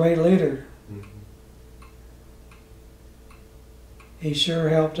he was a great leader. Mm-hmm. He sure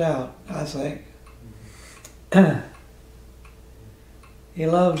helped out, I think. He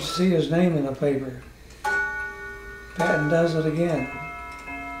loved to see his name in the paper. Patton does it again.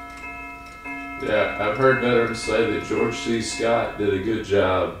 Yeah, I've heard veterans say that George C. Scott did a good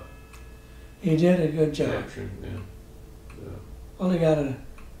job. He did a good job. Capturing, yeah. Well, he got an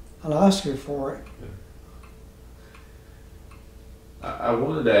Oscar for it. Yeah. I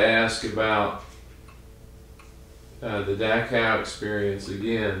wanted to ask about the Dachau experience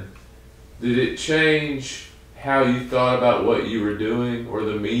again. Did it change how you thought about what you were doing, or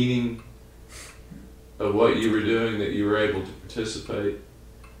the meaning of what you were doing that you were able to participate?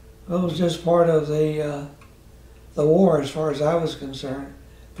 It was just part of the war, as far as I was concerned.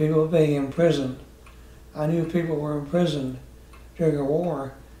 People being imprisoned. I knew people were imprisoned during a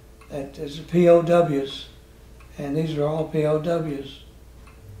war. That is POWs, and these are all POWs,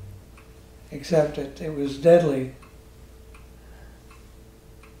 except that it was deadly.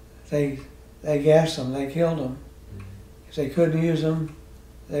 They gassed them, they killed them. If they couldn't use them,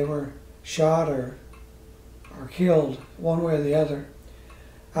 they were shot or killed, one way or the other.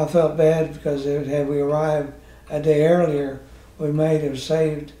 I felt bad because had we arrived a day earlier, we might have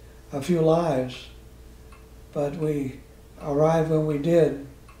saved a few lives. But we arrived when we did,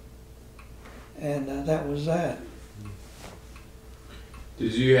 and that was that.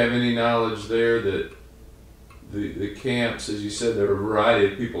 Did you have any knowledge there that the camps, as you said, there were a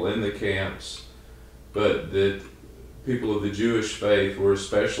variety of people in the camps, but that people of the Jewish faith were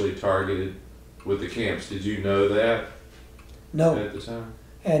especially targeted with the camps. Did you know that No, at the time?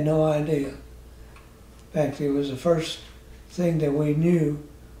 had no idea. In fact, it was the first thing that we knew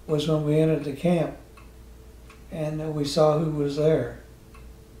was when we entered the camp and we saw who was there.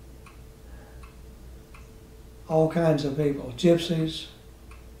 All kinds of people, gypsies.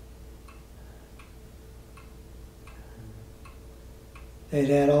 They'd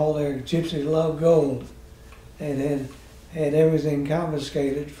had all their, gypsies loved gold. They'd had everything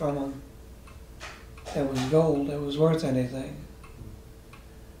confiscated from them that was gold, that was worth anything.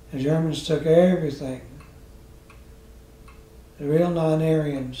 The Germans took everything. The real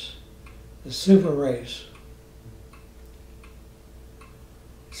non-Aryans, the super race.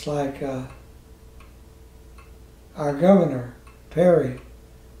 It's like our governor, Perry,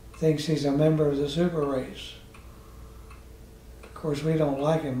 thinks he's a member of the super race. Of course, we don't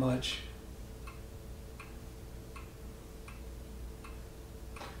like him much.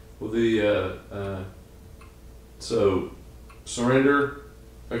 Well, so surrender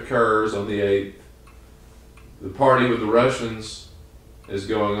occurs on the 8th. The party with the Russians is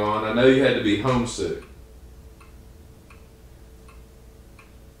going on. I know you had to be homesick.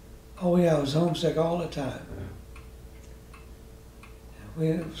 Oh yeah, I was homesick all the time.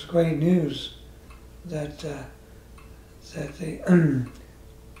 It was great news that that the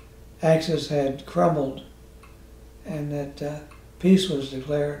Axis had crumbled and that peace was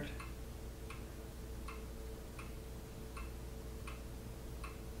declared.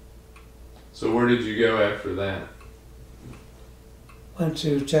 So where did you go after that? Went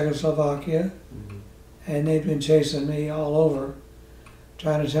to Czechoslovakia, and they'd been chasing me all over,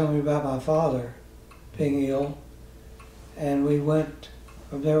 trying to tell me about my father being ill. And we went,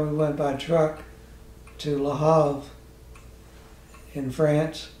 from there we went by truck to Le Havre in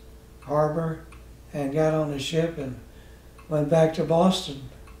France, harbor, and got on a ship and went back to Boston,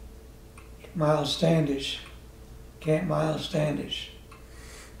 Miles Standish, Camp Miles Standish,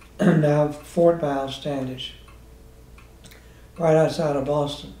 now Fort Miles Standish, right outside of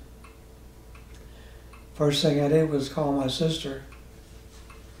Boston. First thing I did was call my sister.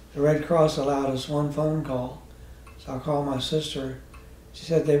 The Red Cross allowed us one phone call, so I called my sister. She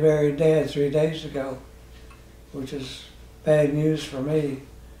said they buried Dad 3 days ago, which is bad news for me.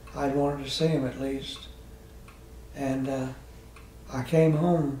 I'd wanted to see him at least. And I came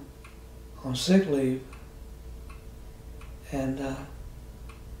home on sick leave and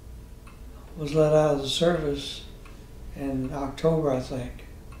was let out of the service in October, I think.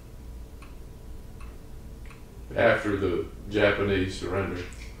 After the Japanese surrender.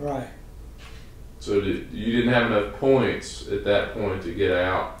 Right. So you didn't have enough points at that point to get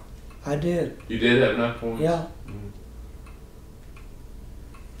out? I did. You did have enough points? Yeah.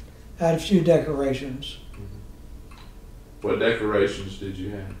 I had a few decorations. What decorations did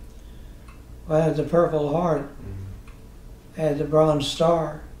you have? Well, I had the Purple Heart. I had the Bronze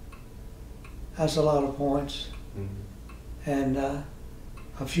Star. That's a lot of points. And a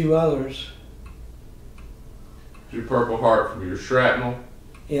few others. Your Purple Heart from your shrapnel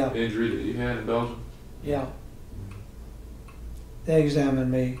Yeah. injury that you had in Belgium? Yeah. They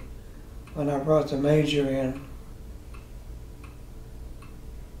examined me when I brought the major in.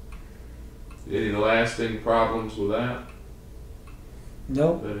 Any lasting problems with that?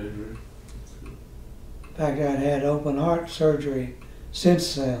 Nope. That injury? In fact, I'd had open heart surgery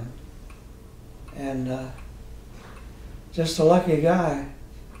since then. And just a lucky guy.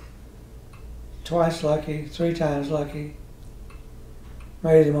 Twice lucky, 3 times lucky.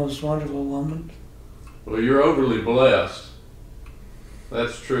 Married the most wonderful woman. Well, you're overly blessed.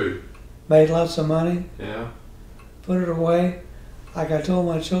 That's true. Made lots of money. Yeah. Put it away. Like I told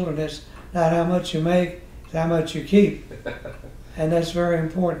my children, it's not how much you make, it's how much you keep. And that's very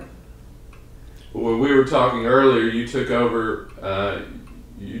important. Well, when we were talking earlier, you took over,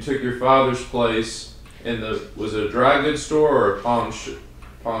 you took your father's place in the, was it a dry goods store or a pawn shop?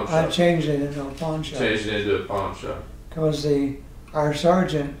 I changed it into a pawn shop. Changed it into a pawn shop. Because our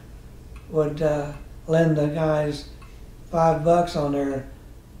sergeant would lend the guys $5 on their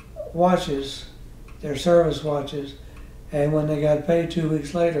watches, their service watches, and when they got paid 2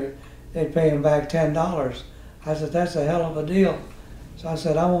 weeks later, they'd pay him back $10. I said, that's a hell of a deal. So I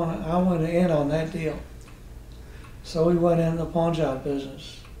said, I want to in on that deal. So we went into the pawn shop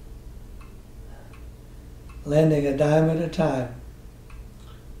business, lending a dime at a time.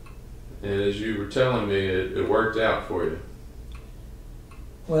 And as you were telling me, it worked out for you.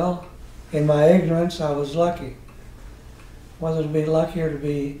 Well, in my ignorance, I was lucky. Whether to be lucky or to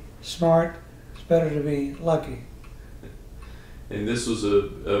be smart, it's better to be lucky. And this was a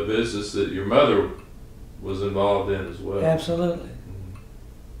business that your mother was involved in as well. Absolutely.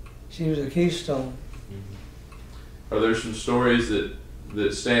 She was a keystone. Are there some stories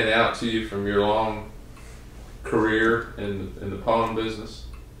that stand out to you from your long career in the pawn business?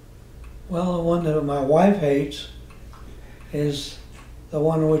 Well, the one that my wife hates is the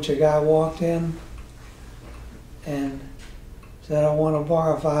one in which a guy walked in and said, "I want to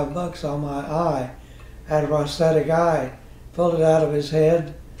borrow $5 on my eye." Had a prosthetic eye, pulled it out of his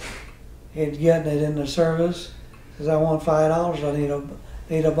head. He'd gotten it in the service. Says, "I want $5. I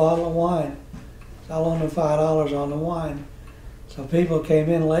need a bottle of wine." So I loaned him $5 on the wine. So people came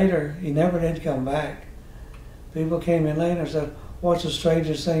in later. He never did come back. People came in later and said, "What's the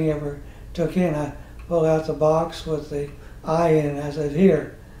strangest thing you ever took in?" I pulled out the box with the eye in it. I said,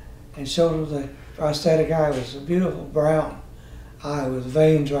 "Here," and showed him the prosthetic eye. It was a beautiful brown eye with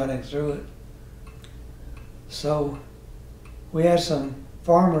veins running through it. So we had some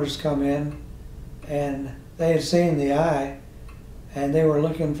farmers come in, and they had seen the eye, and they were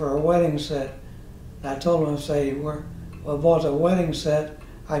looking for a wedding set. And I told them, if they bought a wedding set,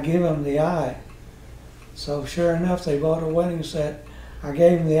 I'd give them the eye. So sure enough, they bought a wedding set. I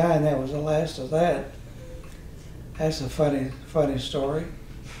gave them the eye, and that was the last of that. That's a funny story.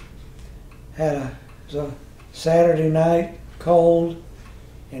 It was a Saturday night, cold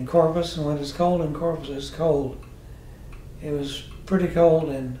in Corpus, and when it's cold in Corpus, it's cold. It was pretty cold,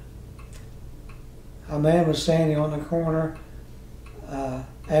 and a man was standing on the corner,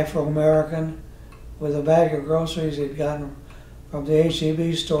 Afro-American, with a bag of groceries he'd gotten from the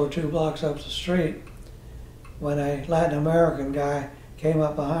H-E-B store 2 blocks up the street, when a Latin American guy came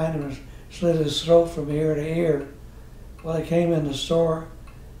up behind him and slit his throat from ear to ear. Well, he came in the store,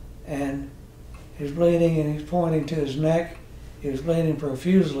 and he's bleeding, and he's pointing to his neck. He was bleeding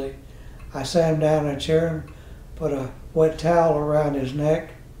profusely. I sat him down in a chair and put a wet towel around his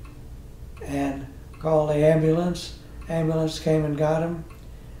neck and called the ambulance. Ambulance came and got him.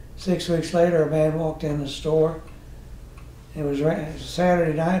 6 weeks later, a man walked in the store. It was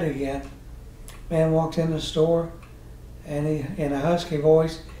Saturday night again. Man walked in the store, and he, in a husky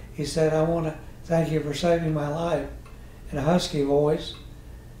voice, he said, "I want to thank you for saving my life," in a husky voice.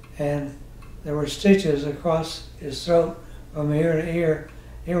 And there were stitches across his throat from ear to ear.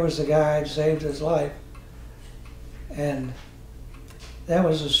 Here was the guy who had saved his life. And that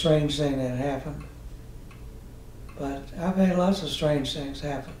was a strange thing that happened. But I've had lots of strange things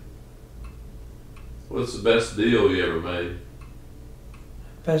happen. What's the best deal you ever made?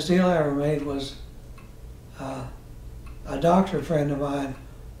 Best deal I ever made was a doctor friend of mine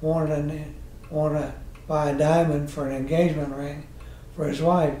wanted to buy a diamond for an engagement ring for his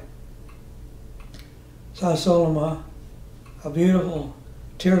wife. So I sold him a beautiful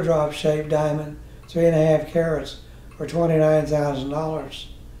teardrop-shaped diamond, 3.5 carats, for $29,000.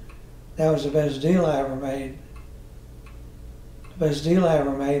 That was the best deal I ever made. The best deal I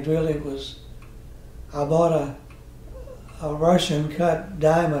ever made really was, I bought a Russian cut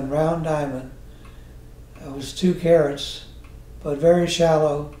diamond, round diamond. It was 2 carats, but very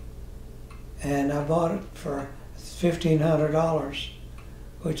shallow, and I bought it for $1,500,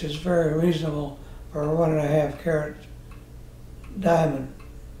 which is very reasonable for a 1.5 carat diamond.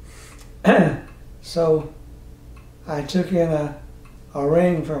 So I took in a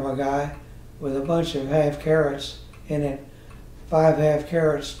ring from a guy with a bunch of half carats in it, 5 half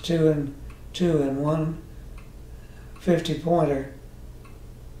carats, 2 and 2 and 1 50-pointer.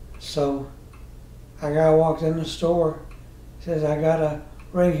 So a guy walked in the store, says, "I got a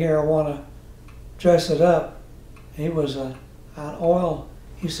ring here, I want to dress it up." He was an oil,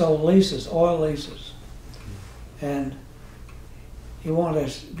 he sold leases, oil leases. And he wanted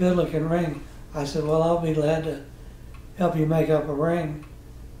a good looking ring. I said, "Well, I'll be glad to help you make up a ring."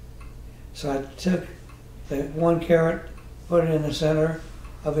 So I took the 1 carat, put it in the center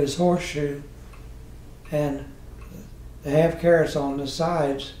of his horseshoe, and the half carats on the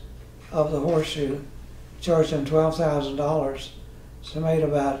sides of the horseshoe, charged him $12,000. So I made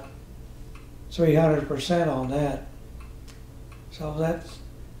about 300% on that. So that's,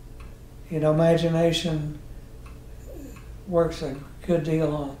 imagination works a good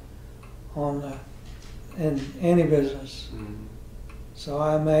deal in any business. Mm-hmm. So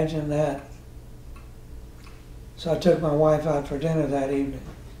I imagine that. So I took my wife out for dinner that evening.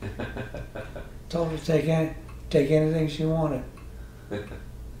 Told her to take anything she wanted.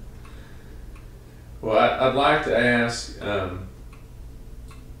 Well, I'd like to ask,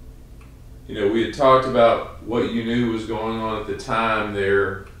 we had talked about what you knew was going on at the time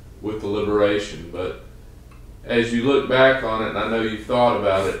there with the liberation, but as you look back on it, and I know you've thought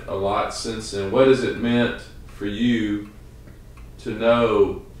about it a lot since then, what has it meant for you to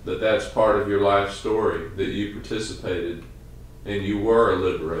know that that's part of your life story, that you participated and you were a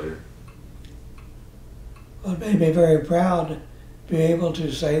liberator? Well, it made me very proud to be able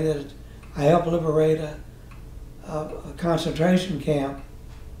to say that I helped liberate a concentration camp.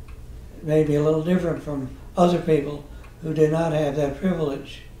 It made me a little different from other people who did not have that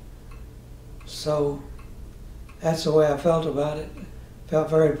privilege. So that's the way I felt about it. Felt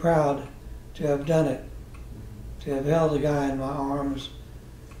very proud to have done it, to have held the guy in my arms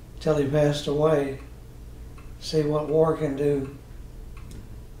till he passed away. See what war can do.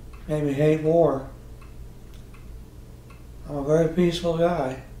 Made me hate war. I'm a very peaceful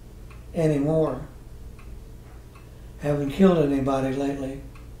guy anymore. Haven't killed anybody lately.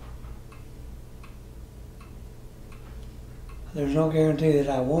 There's no guarantee that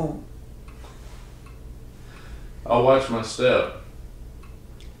I won't. I'll watch my step.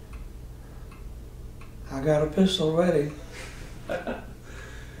 I got a pistol ready.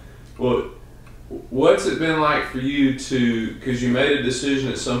 Well, what's it been like for you to, because you made a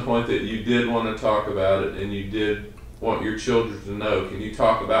decision at some point that you did want to talk about it and you did want your children to know. Can you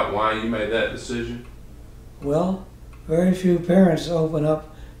talk about why you made that decision? Well, very few parents open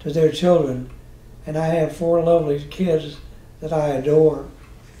up to their children, and I have 4 lovely kids that I adore.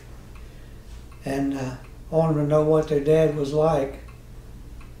 And I wanted to know what their dad was like.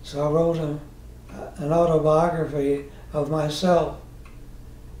 So I wrote an autobiography of myself,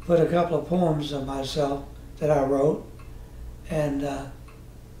 put a couple of poems of myself that I wrote, and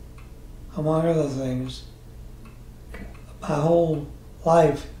among other things, my whole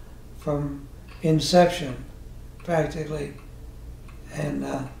life from inception, practically,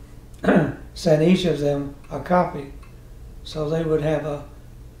 and sent each of them a copy so they would have a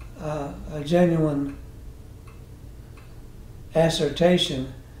genuine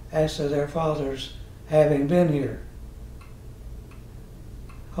assertion as to their fathers having been here.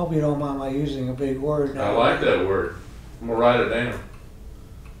 Hope you don't mind my using a big word now. I like that word. I'm going to write it down.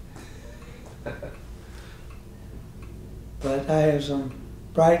 But I have some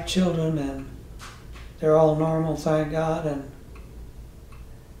bright children, and they're all normal, thank God, and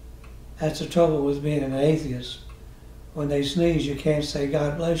that's the trouble with being an atheist. When they sneeze, you can't say,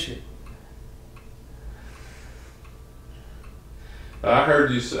 God bless you. I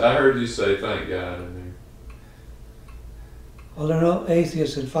heard you say thank God in there. Well, there are no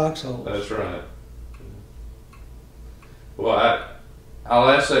atheists in foxholes. That's right. Well, I'll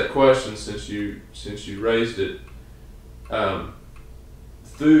ask that question since you raised it.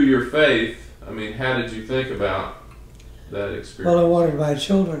 Through your faith, I mean, how did you think about that experience? Well, I wanted my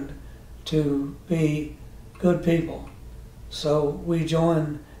children to be good people. So we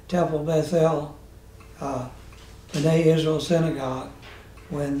joined Temple Bethel, B'nai Israel Synagogue,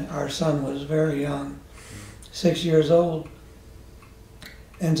 when our son was very young, 6 years old.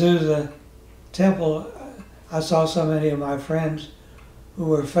 And through the temple, I saw so many of my friends who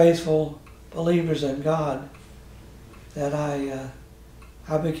were faithful believers in God that I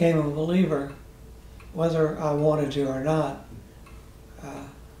became a believer, whether I wanted to or not.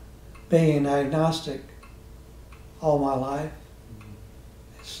 Being an agnostic all my life,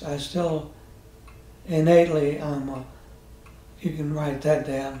 I still innately you can write that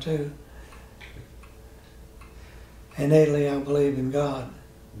down too. Innately I believe in God.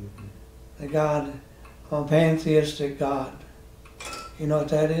 The God, I'm a pantheistic God. You know what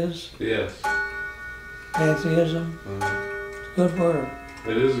that is? Yes. Pantheism? It's a good word.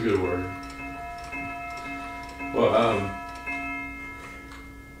 It is a good word. Well,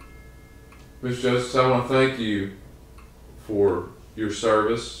 Ms. Joseph, I want to thank you for your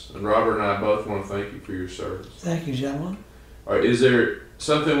service, and Robert and I both want to thank you for your service. Thank you, gentlemen. All right, is there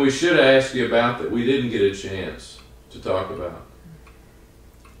something we should ask you about that we didn't get a chance to talk about?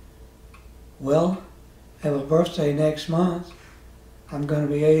 Well, I have a birthday next month. I'm going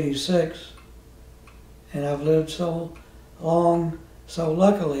to be 86, and I've lived so long, so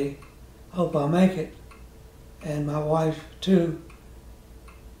luckily, hope I make it. And my wife, too,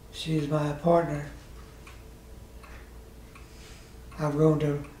 she's my partner. I've grown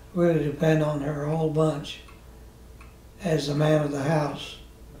to really depend on her a whole bunch as the man of the house,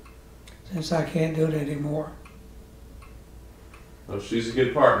 since I can't do it anymore. Well, she's a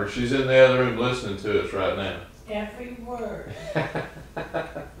good partner. She's in the other room listening to us right now. Every word.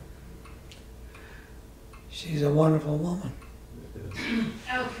 She's a wonderful woman.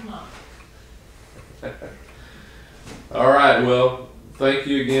 Oh, come on. All right, well, thank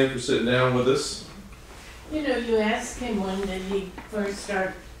you again for sitting down with us. You know, you asked him when did he first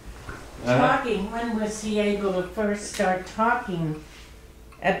start talking. When was he able to first start talking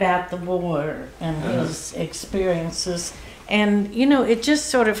about the war and his experiences? And, you know, it just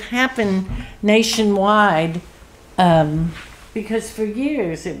sort of happened nationwide, because for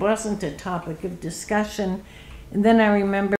years it wasn't a topic of discussion. And then I remember